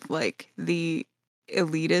problem with like the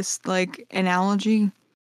elitist like analogy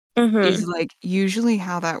is like usually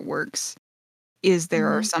how that works is there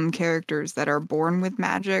are some characters that are born with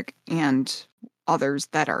magic and others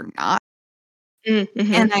that are not.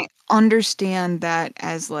 Mm-hmm. And I understand that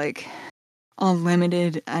as like a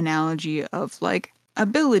limited analogy of like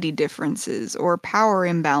ability differences or power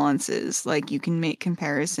imbalances. Like you can make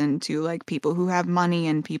comparison to like people who have money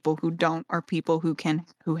and people who don't, or people who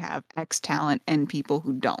have X talent and people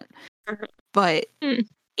who don't. But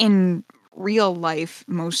in real life,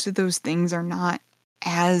 most of those things are not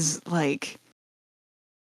as like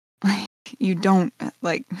you don't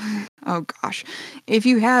like oh gosh. If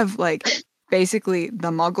you have like basically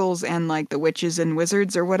the muggles and like the witches and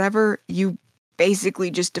wizards or whatever, you basically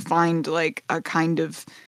just defined like a kind of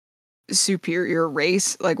superior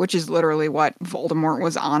race, like which is literally what Voldemort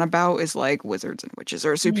was on about, is like wizards and witches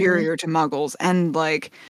are superior to muggles, and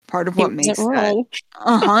like part of what makes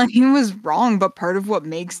that he was wrong, but part of what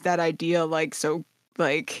makes that idea like so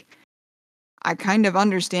like I kind of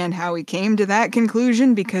understand how he came to that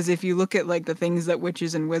conclusion, because if you look at like the things that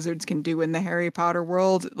witches and wizards can do in the Harry Potter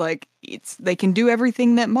world, like they can do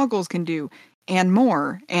everything that muggles can do and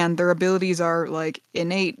more, and their abilities are like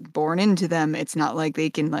innate, born into them. It's not like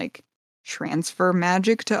they can like transfer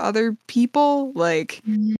magic to other people. Like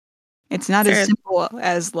it's not as simple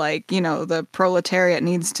as like, the proletariat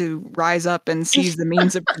needs to rise up and seize the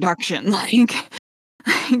means of production. like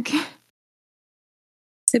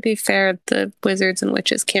To be fair, the wizards and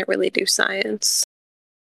witches can't really do science.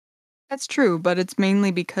 That's true, but it's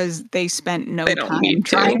mainly because they spent no time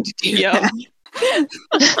trying to do that.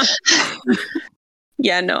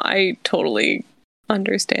 Yeah, no, I totally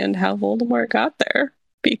understand how Voldemort got there,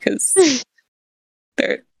 because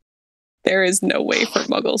there is no way for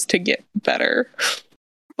muggles to get better.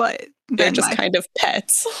 But they're just kind of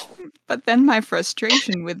pets. But then my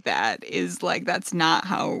frustration with that is like that's not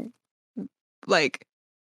how, like,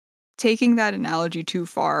 taking that analogy too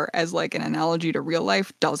far as like an analogy to real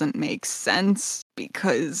life doesn't make sense,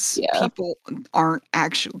 because people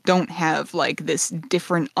don't have like this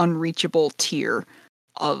different unreachable tier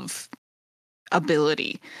of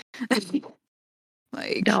ability.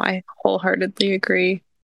 Like, no, I wholeheartedly agree.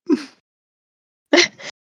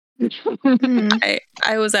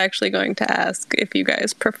 I was actually going to ask if you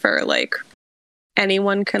guys prefer like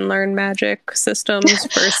anyone can learn magic systems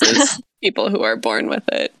versus people who are born with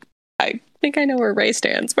it. I think I know where Ray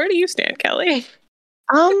stands. Where do you stand, Kelly?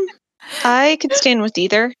 I could stand with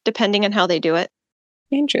either, depending on how they do it.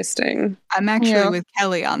 Interesting. I'm actually with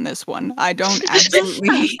Kelly on this one. I don't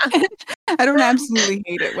absolutely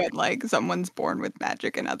hate it when like someone's born with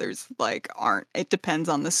magic and others like aren't. It depends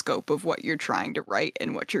on the scope of what you're trying to write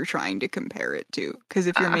and what you're trying to compare it to. Because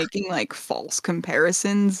if you're making like false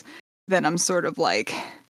comparisons, then I'm sort of like,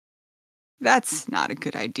 that's not a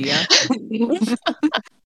good idea.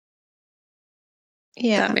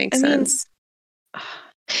 Yeah, that makes sense.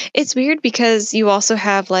 It's weird because you also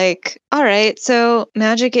have like, all right, so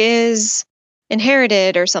magic is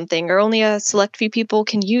inherited or something, or only a select few people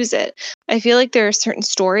can use it. I feel like there are certain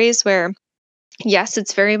stories where, yes,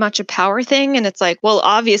 it's very much a power thing, and it's like, well,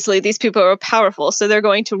 obviously these people are powerful, so they're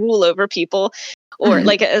going to rule over people, or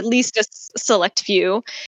like at least a select few.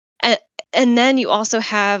 And then you also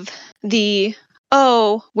have the,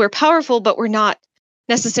 oh, we're powerful, but we're not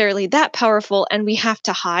necessarily that powerful, and we have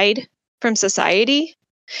to hide from society.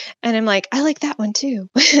 And I'm like, I like that one too.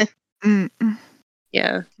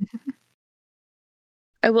 Yeah.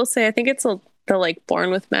 I will say, I think it's the like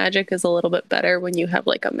born with magic is a little bit better when you have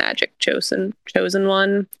like a magic chosen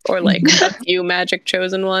one, or like a few magic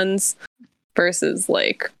chosen ones, versus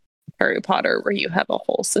like Harry Potter, where you have a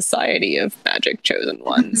whole society of magic chosen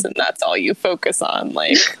ones, and that's all you focus on.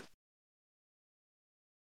 Like,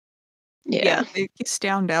 Yeah. They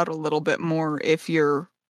stand out a little bit more if you're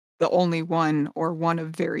the only one or one of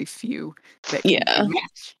very few that can do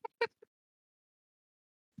magic.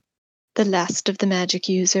 The last of the magic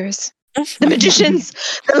users. The magicians!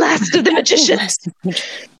 The last of the magicians!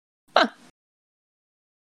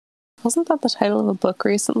 Wasn't that the title of a book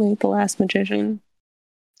recently, The Last Magician?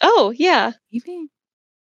 Oh, yeah. Maybe.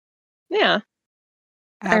 Yeah.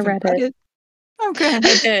 I read it. Okay. I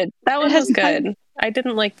did. That one was hasn't good. I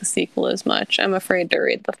didn't like the sequel as much. I'm afraid to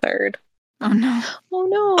read the third. Oh no. Oh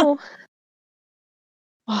no.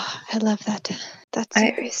 Oh, I love that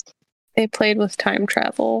series. They played with time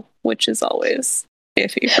travel, which is always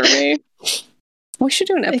iffy for me. We should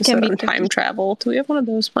do an episode on time travel. Do we have one of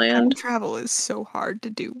those planned? Time travel is so hard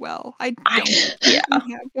to do well. I don't think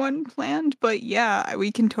we have one planned, but yeah,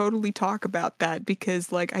 we can totally talk about that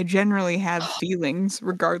because like I generally have feelings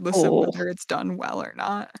regardless of whether it's done well or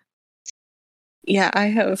not. Yeah, I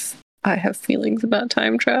have feelings about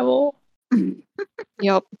time travel.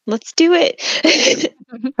 Yup, let's do it.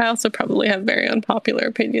 I also probably have very unpopular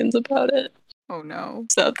opinions about it. Oh no.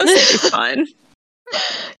 So this will be fun.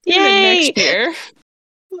 Yay! Next year.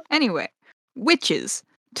 Anyway, witches.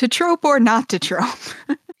 To trope or not to trope?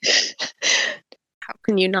 How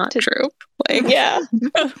can you not trope? Like, yeah.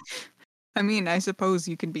 I mean, I suppose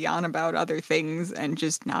you can be on about other things and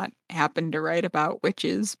just not happen to write about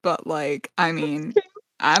witches, but like, I mean,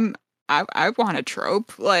 I want a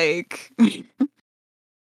trope. Like,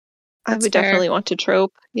 I would definitely want to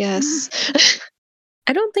trope. Yes.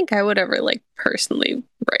 I don't think I would ever like personally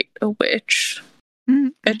write a witch.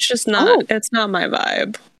 It's just not. Oh. It's not my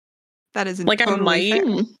vibe. That isn't like totally I might,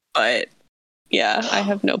 fair. but yeah, I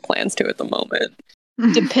have no plans to at the moment.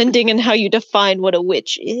 Depending on how you define what a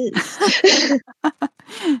witch is.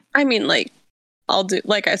 I mean, like, I'll do,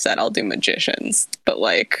 like I said, I'll do magicians, but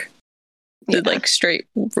like, the like straight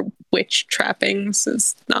witch trappings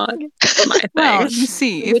is not my thing. Well, you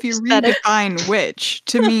see, if Witch you aesthetic. redefine witch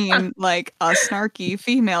to mean like a snarky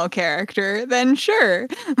female character, then sure.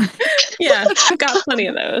 Yeah, got plenty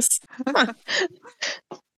of those.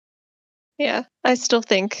 Yeah, I still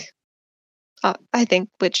think. I think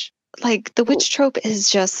the witch trope is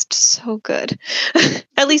just so good,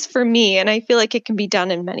 at least for me, and I feel like it can be done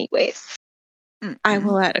in many ways. I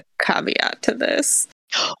will add a caveat to this.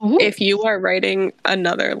 Ooh. If you are writing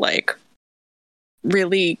another like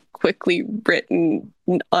really quickly written,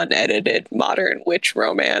 unedited modern witch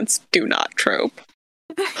romance, do not trope.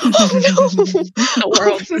 Oh no! The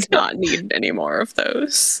world does not need any more of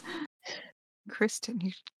those. Kristen,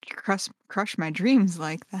 you crush my dreams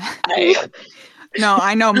like that. No,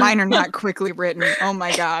 I know mine are not quickly written. Oh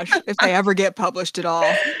my gosh, if they ever get published at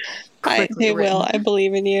all. They will. I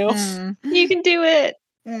believe in you. You can do it.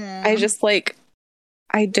 I just like,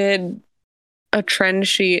 I did a trend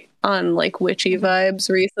sheet on like witchy vibes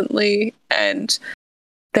recently, and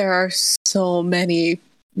there are so many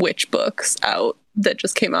witch books out that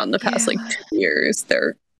just came out in the past like 2 years. There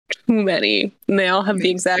are too many, and they all have the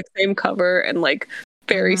exact same cover and like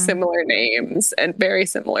very similar names and very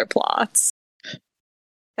similar plots.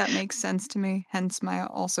 That makes sense to me. Hence my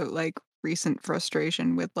also like recent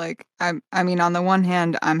frustration with like I mean on the one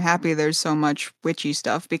hand I'm happy there's so much witchy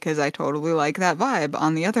stuff because I totally like that vibe.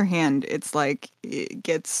 On the other hand, it's like it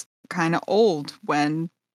gets kind of old when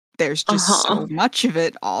there's just so much of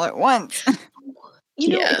it all at once.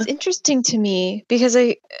 It's interesting to me because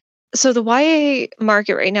so the YA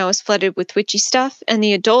market right now is flooded with witchy stuff, and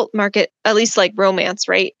the adult market, at least like romance,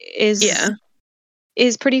 right, is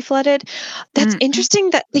pretty flooded. That's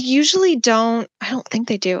interesting that they usually don't. I don't think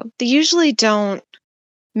they do. They usually don't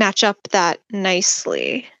match up that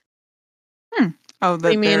nicely. Oh,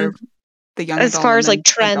 that they're the young as adult far and as then like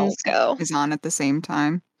trends adult go is on at the same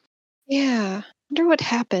time. Yeah, wonder what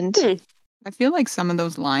happened. I feel like some of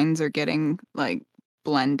those lines are getting like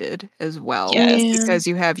blended as well. Yes. Because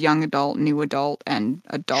you have young adult, new adult, and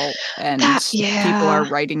people are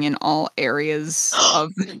writing in all areas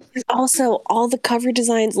of Also, all the cover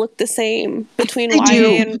designs look the same between They YA do.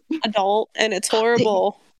 and adult, and it's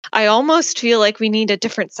horrible. I almost feel like we need a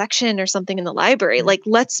different section or something in the library. Like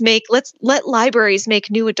let's let libraries make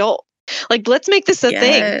new adult. Like let's make this a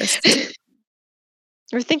thing.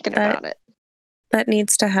 We're thinking about it. That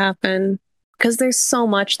needs to happen because there's so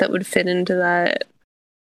much that would fit into that.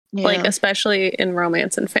 Like especially in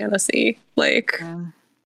romance and fantasy. Like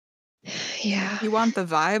yeah. You want the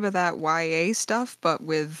vibe of that YA stuff, but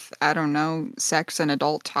with, I don't know, sex and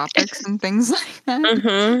adult topics and things like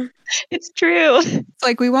that. It's true. It's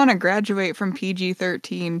like we want to graduate from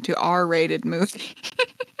PG-13 to R-rated movie.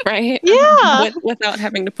 Right? Yeah. Without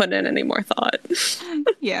having to put in any more thought.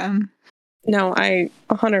 Yeah. No, I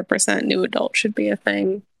 100% new adult should be a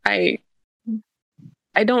thing.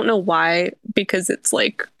 I don't know why, because it's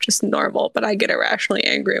like just normal, but I get irrationally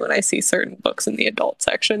angry when I see certain books in the adult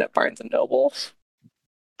section at Barnes and Noble.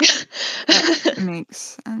 That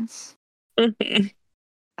makes sense. It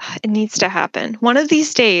needs to happen. One of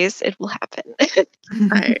these days, it will happen.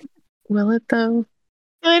 Will it though?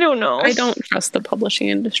 I don't know. I don't trust the publishing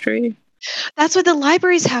industry. That's what the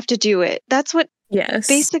libraries have to do it. That's what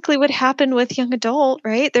basically what happened with young adult,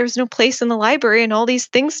 right? There was no place in the library and all these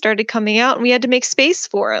things started coming out and we had to make space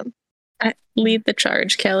for them. Lead the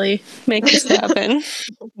charge, Kelly. Make this happen.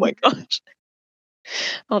 Oh my gosh.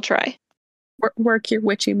 I'll try. Work your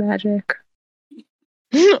witchy magic.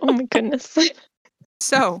 Oh my goodness.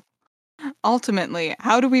 So, ultimately,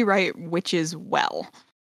 how do we write witches well?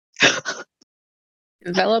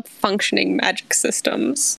 Develop functioning magic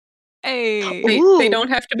systems. Hey. They don't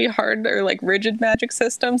have to be hard or like rigid magic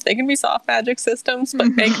systems. They can be soft magic systems, but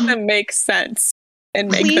make them make sense and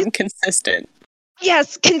make them consistent.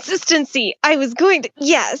 Yes, consistency.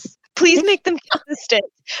 Yes. Please make them consistent,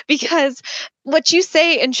 because what you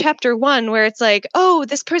say in chapter 1 where it's like, oh,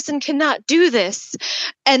 this person cannot do this,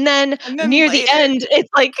 and then near the end it's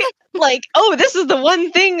like oh, this is the one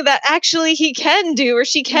thing that actually he can do or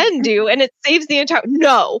she can do, and it saves the entire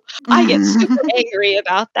I get super angry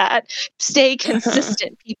about that. Stay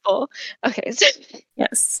consistent, people. Okay.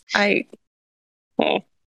 Yes. A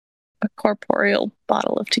corporeal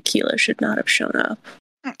bottle of tequila should not have shown up.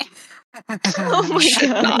 Oh my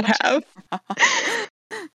god. Not have.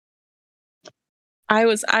 I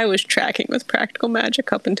was tracking with practical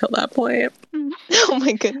magic up until that point. Oh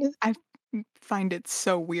my goodness. I find it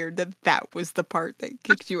so weird that was the part that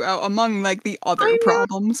kicked you out among like the other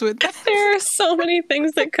problems with that. There are so many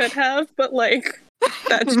things that could have, but like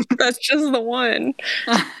that's just the one.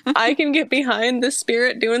 I can get behind the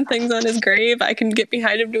spirit doing things on his grave. I can get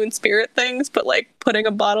behind him doing spirit things, but like putting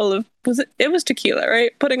a bottle of it was tequila,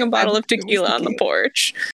 right? Putting a bottle of tequila on the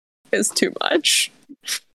porch is too much.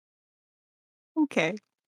 Okay.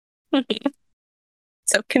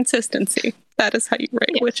 So consistency. That is how you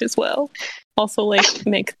write witches well. Also, like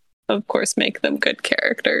make them good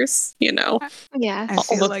characters, you know? Yeah. I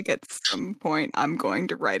feel like at some point I'm going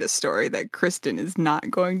to write a story that Kristen is not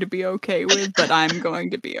going to be okay with, but I'm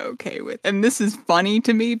going to be okay with. And this is funny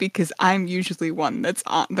to me because I'm usually the one that's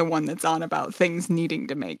on about things needing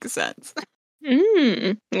to make sense.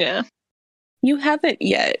 Yeah. You haven't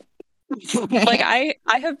yet. Like I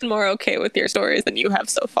have been more okay with your stories than you have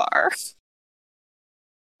so far.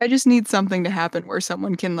 I just need something to happen where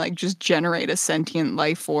someone can like just generate a sentient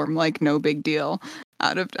life form, like no big deal,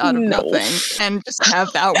 out of nothing, and just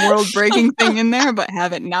have that world breaking thing in there, but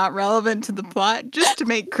have it not relevant to the plot, just to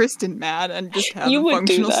make Kristen mad and just have a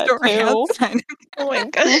functional story outside. Oh my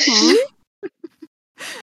gosh.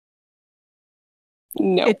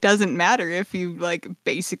 No. It doesn't matter if you like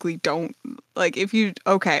basically don't like if you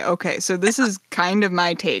okay. So this is kind of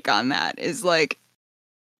my take on that is like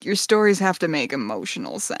your stories have to make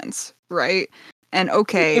emotional sense, right? And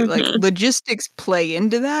like logistics play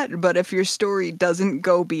into that, but if your story doesn't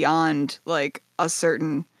go beyond like a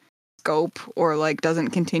certain scope or like doesn't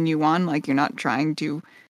continue on, like you're not trying to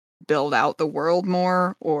build out the world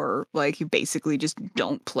more, or like you basically just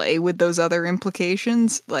don't play with those other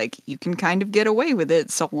implications, like you can kind of get away with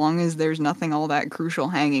it so long as there's nothing all that crucial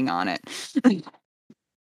hanging on it.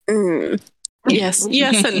 Yes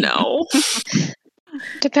and no.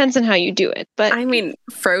 Depends on how you do it, but I mean,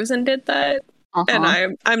 Frozen did that,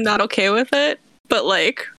 and I'm not okay with it, but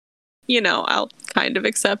like, I'll kind of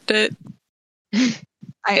accept it.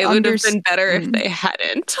 It would have been better if they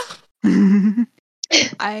hadn't.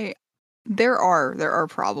 There are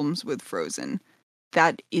problems with Frozen.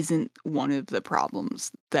 That isn't one of the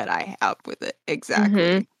problems that I have with it.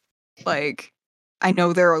 Exactly. Like, I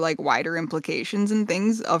know there are like wider implications and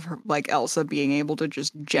things of her, like Elsa being able to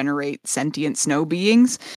just generate sentient snow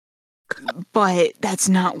beings, but that's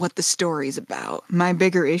not what the story's about. My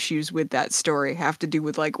bigger issues with that story have to do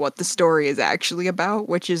with like what the story is actually about,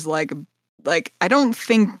 which is like I don't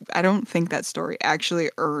think that story actually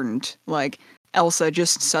earned like Elsa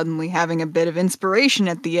just suddenly having a bit of inspiration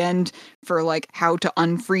at the end for like how to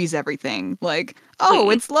unfreeze everything. Like, oh,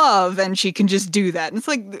 it's love, and she can just do that. And it's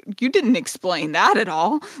like, you didn't explain that at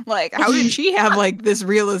all. Like, how did she have like this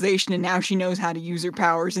realization and now she knows how to use her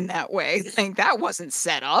powers in that way? Like, that wasn't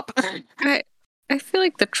set up. I feel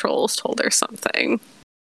like the trolls told her something.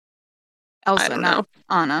 Elsa, not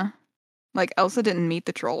Anna. Like, Elsa didn't meet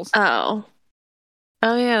the trolls. Oh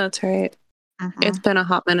yeah, that's right. It's been a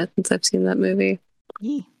hot minute since I've seen that movie.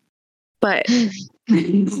 But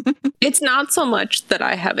it's not so much that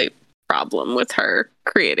I have a problem with her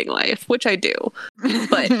creating life, which I do.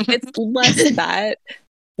 But it's less that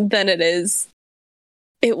than it is.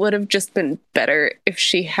 It would have just been better if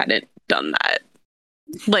she hadn't done that.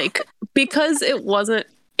 Like, because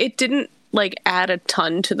it didn't like add a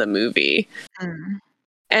ton to the movie.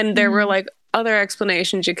 And there were like other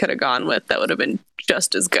explanations you could have gone with that would have been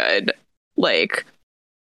just as good. Like,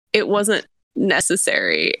 it wasn't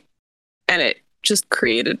necessary, and it just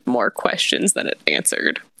created more questions than it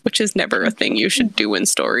answered, which is never a thing you should do in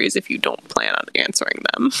stories if you don't plan on answering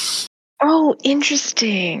them. Oh,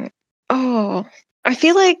 interesting. Oh, I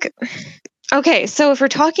feel like, okay, so if we're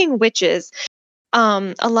talking witches,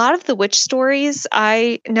 a lot of the witch stories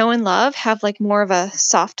I know and love have like more of a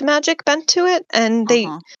soft magic bent to it, and they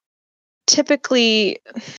typically,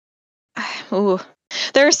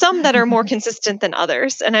 there are some that are more consistent than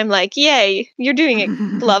others, and I'm like, yay, you're doing it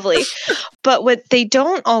lovely. But what they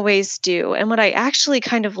don't always do, and what I actually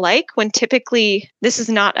kind of like when typically, this is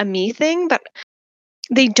not a me thing, but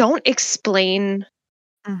they don't explain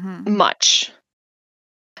much.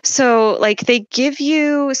 So, like, they give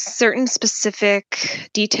you certain specific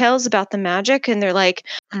details about the magic, and they're like,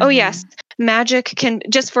 oh yes, magic can,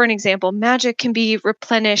 just for an example, magic can be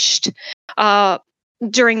replenished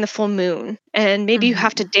during the full moon, and maybe you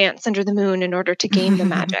have to dance under the moon in order to gain the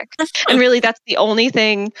magic. And really, that's the only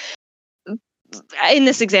thing in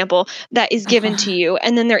this example that is given to you.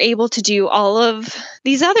 And then they're able to do all of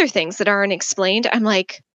these other things that aren't explained. I'm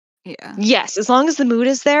like, yes, as long as the mood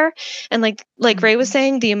is there, and like Ray was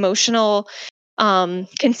saying, the emotional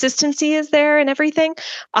consistency is there and everything,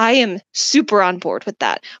 I am super on board with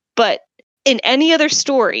that. But in any other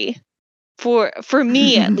story, for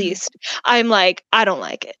me at least, I'm like, I don't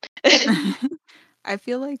like it. I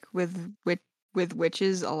feel like with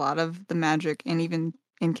witches, a lot of the magic, and even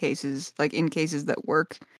in cases that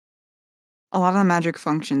work, a lot of the magic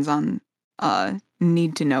functions on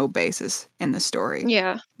need to know basis in the story.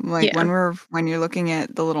 Yeah. Like when you're looking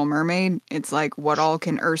at The Little Mermaid, it's like, what all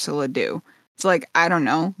can Ursula do? It's like, I don't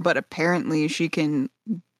know, but apparently she can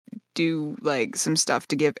do like some stuff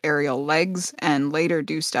to give Ariel legs, and later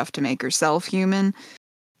do stuff to make herself human.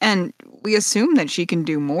 And we assume that she can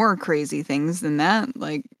do more crazy things than that,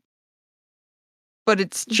 like, but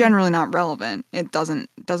it's generally not relevant. It doesn't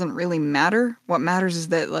really matter. What matters is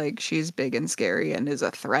that like she's big and scary and is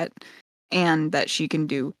a threat, and that she can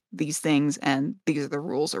do these things, and these are the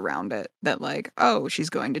rules around it. That like, oh, she's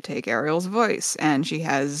going to take Ariel's voice, and she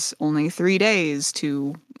has only 3 days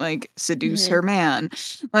to like seduce her man.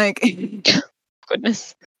 Like,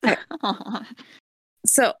 goodness.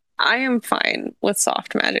 So I am fine with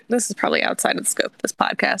soft magic. This is probably outside of the scope of this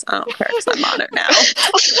podcast. I don't care because I'm on it now.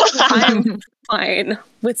 I'm fine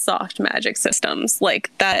with soft magic systems like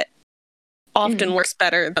that. Often works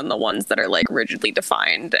better than the ones that are like rigidly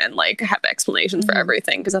defined and like have explanations for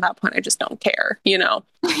everything, because at that point I just don't care,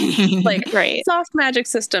 like soft magic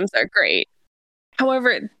systems are great.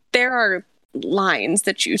 However, there are lines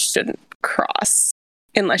that you shouldn't cross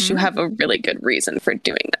unless you have a really good reason for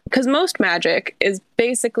doing that, because most magic is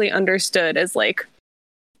basically understood as like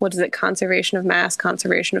what is it? Conservation of mass,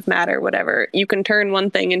 conservation of matter, whatever. You can turn one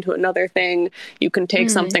thing into another thing. You can take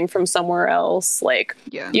something from somewhere else. Like,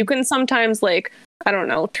 you can sometimes, like, I don't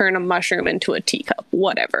know, turn a mushroom into a teacup,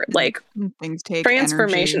 whatever. Like, things take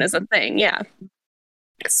transformation energy. is a thing. Yeah.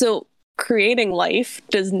 So creating life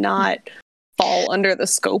does not fall under the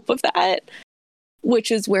scope of that,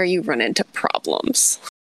 which is where you run into problems.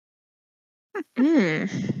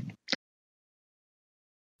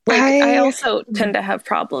 Like, I also tend to have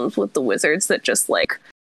problems with the wizards that just, like,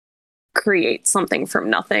 create something from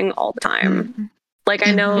nothing all the time. Like,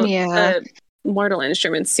 I know the Mortal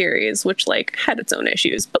Instruments series, which, like, had its own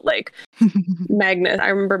issues, but, like, I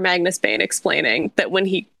remember Magnus Bane explaining that when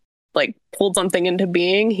he, like, pulled something into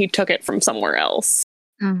being, he took it from somewhere else.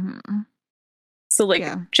 So,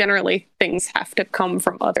 like, generally things have to come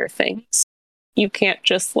from other things. You can't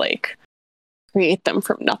just, like, create them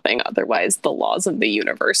from nothing, otherwise the laws of the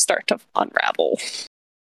universe start to unravel.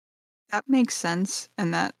 That makes sense,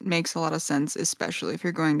 and that makes a lot of sense, especially if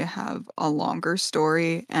you're going to have a longer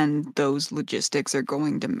story and those logistics are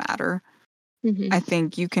going to matter. I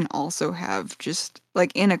think you can also have just,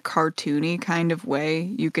 like, in a cartoony kind of way,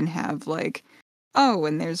 you can have, like, oh,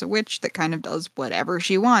 and there's a witch that kind of does whatever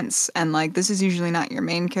she wants, and, like, this is usually not your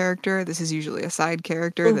main character, this is usually a side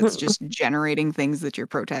character that's just generating things that your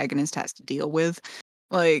protagonist has to deal with.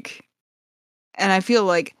 Like, and I feel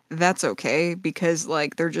like that's okay, because,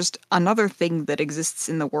 like, they're just another thing that exists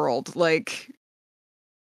in the world. Like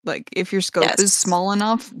if your scope is small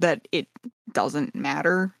enough that it doesn't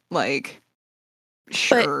matter, like,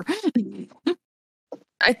 sure.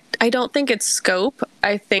 I don't think it's scope.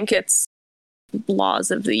 I think it's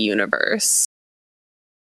laws of the universe.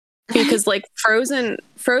 Because, like, Frozen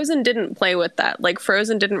didn't play with that. Like,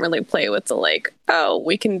 Frozen didn't really play with the, like, oh,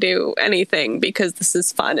 we can do anything because this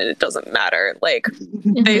is fun and it doesn't matter. Like,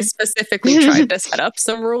 they specifically tried to set up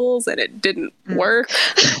some rules and it didn't work.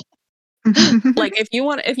 Like, if you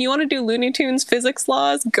want to do Looney Tunes physics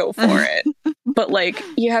laws, go for it. But, like,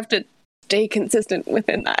 you have to stay consistent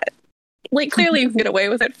within that. Like, clearly you can get away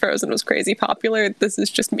with it. Frozen was crazy popular. This is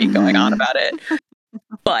just me going on about it.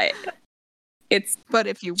 But if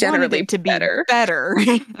you wanted it to be better,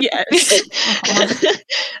 yes.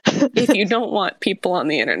 If you don't want people on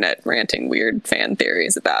the internet ranting weird fan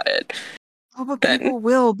theories about it. Oh, but people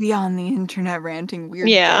will be on the internet ranting weird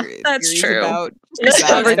theories. That's true. About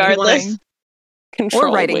regardless.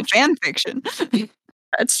 Or writing fan fiction.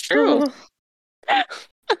 That's true.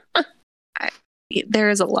 There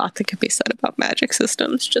is a lot that could be said about magic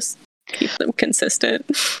systems. Just keep them consistent.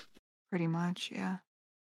 Pretty much, yeah.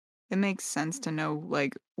 It makes sense to know,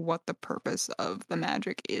 like, what the purpose of the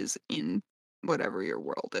magic is in whatever your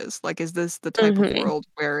world is. Like, is this the type of world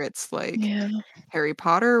where it's like Harry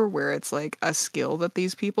Potter, where it's like a skill that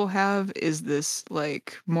these people have? Is this,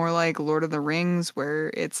 like, more like Lord of the Rings,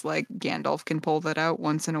 where it's like Gandalf can pull that out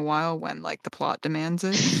once in a while when, like, the plot demands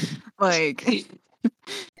it? Like,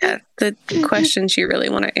 yeah, the questions you really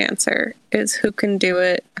want to answer is who can do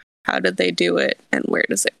it, how did they do it, and where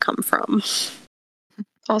does it come from?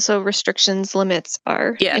 Also, restrictions, limits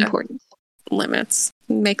are important. Limits.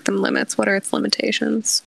 Make them limits. What are its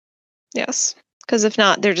limitations? Yes. Because if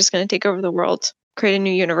not, they're just going to take over the world, create a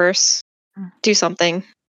new universe, do something.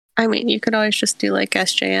 I mean, you could always just do like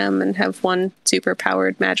SJM and have one super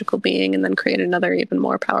powered magical being and then create another even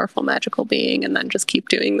more powerful magical being and then just keep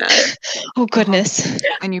doing that. Oh, goodness.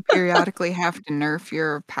 And you periodically have to nerf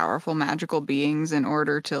your powerful magical beings in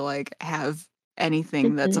order to, like, have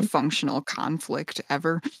anything that's a functional conflict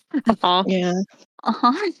ever. Yeah.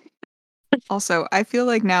 Also, I feel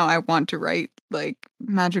like now I want to write, like,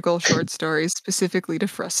 magical short stories specifically to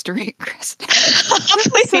frustrate Kristen.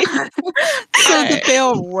 so that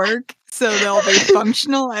they'll work, so they'll be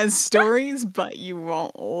functional as stories, but you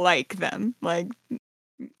won't like them. Like,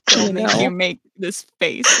 they'll make you make this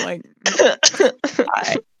face. Like,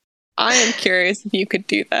 I am curious if you could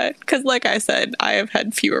do that. Because, like I said, I have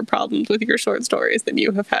had fewer problems with your short stories than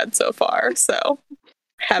you have had so far. So,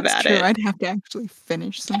 have at it. I'd have to actually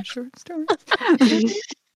finish some short stories.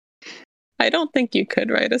 I don't think you could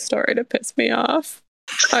write a story to piss me off.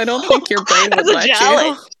 I don't think your brain would let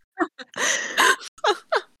you.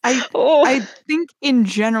 I think in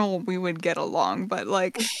general we would get along, but,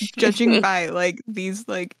 like, judging by, like, these,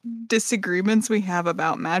 like, disagreements we have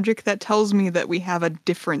about magic, that tells me that we have a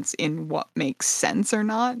difference in what makes sense or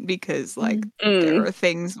not, because, like, there are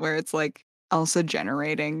things where it's like Elsa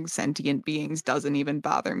generating sentient beings doesn't even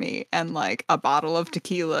bother me, and, like, a bottle of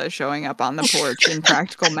tequila showing up on the porch in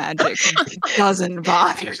Practical Magic doesn't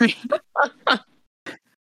bother me.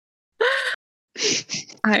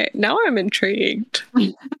 Now I'm intrigued.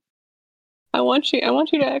 I want you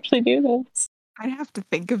to actually do this. I'd have to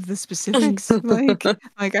think of the specifics.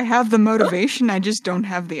 like I have the motivation, I just don't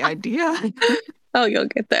have the idea. Oh, you'll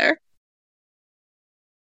get there.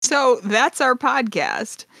 So that's our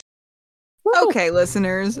podcast. Okay,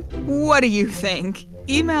 listeners, what do you think?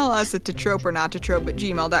 Email us at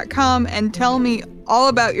totropeornottotrope@gmail.com and tell me all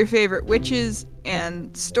about your favorite witches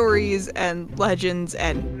and stories and legends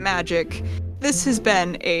and magic. This has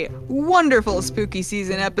been a wonderful spooky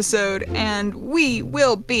season episode, and we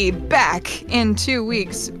will be back in 2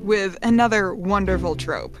 weeks with another wonderful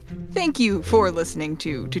trope. Thank you for listening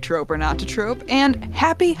to Trope or Not to Trope, and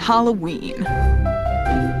happy Halloween!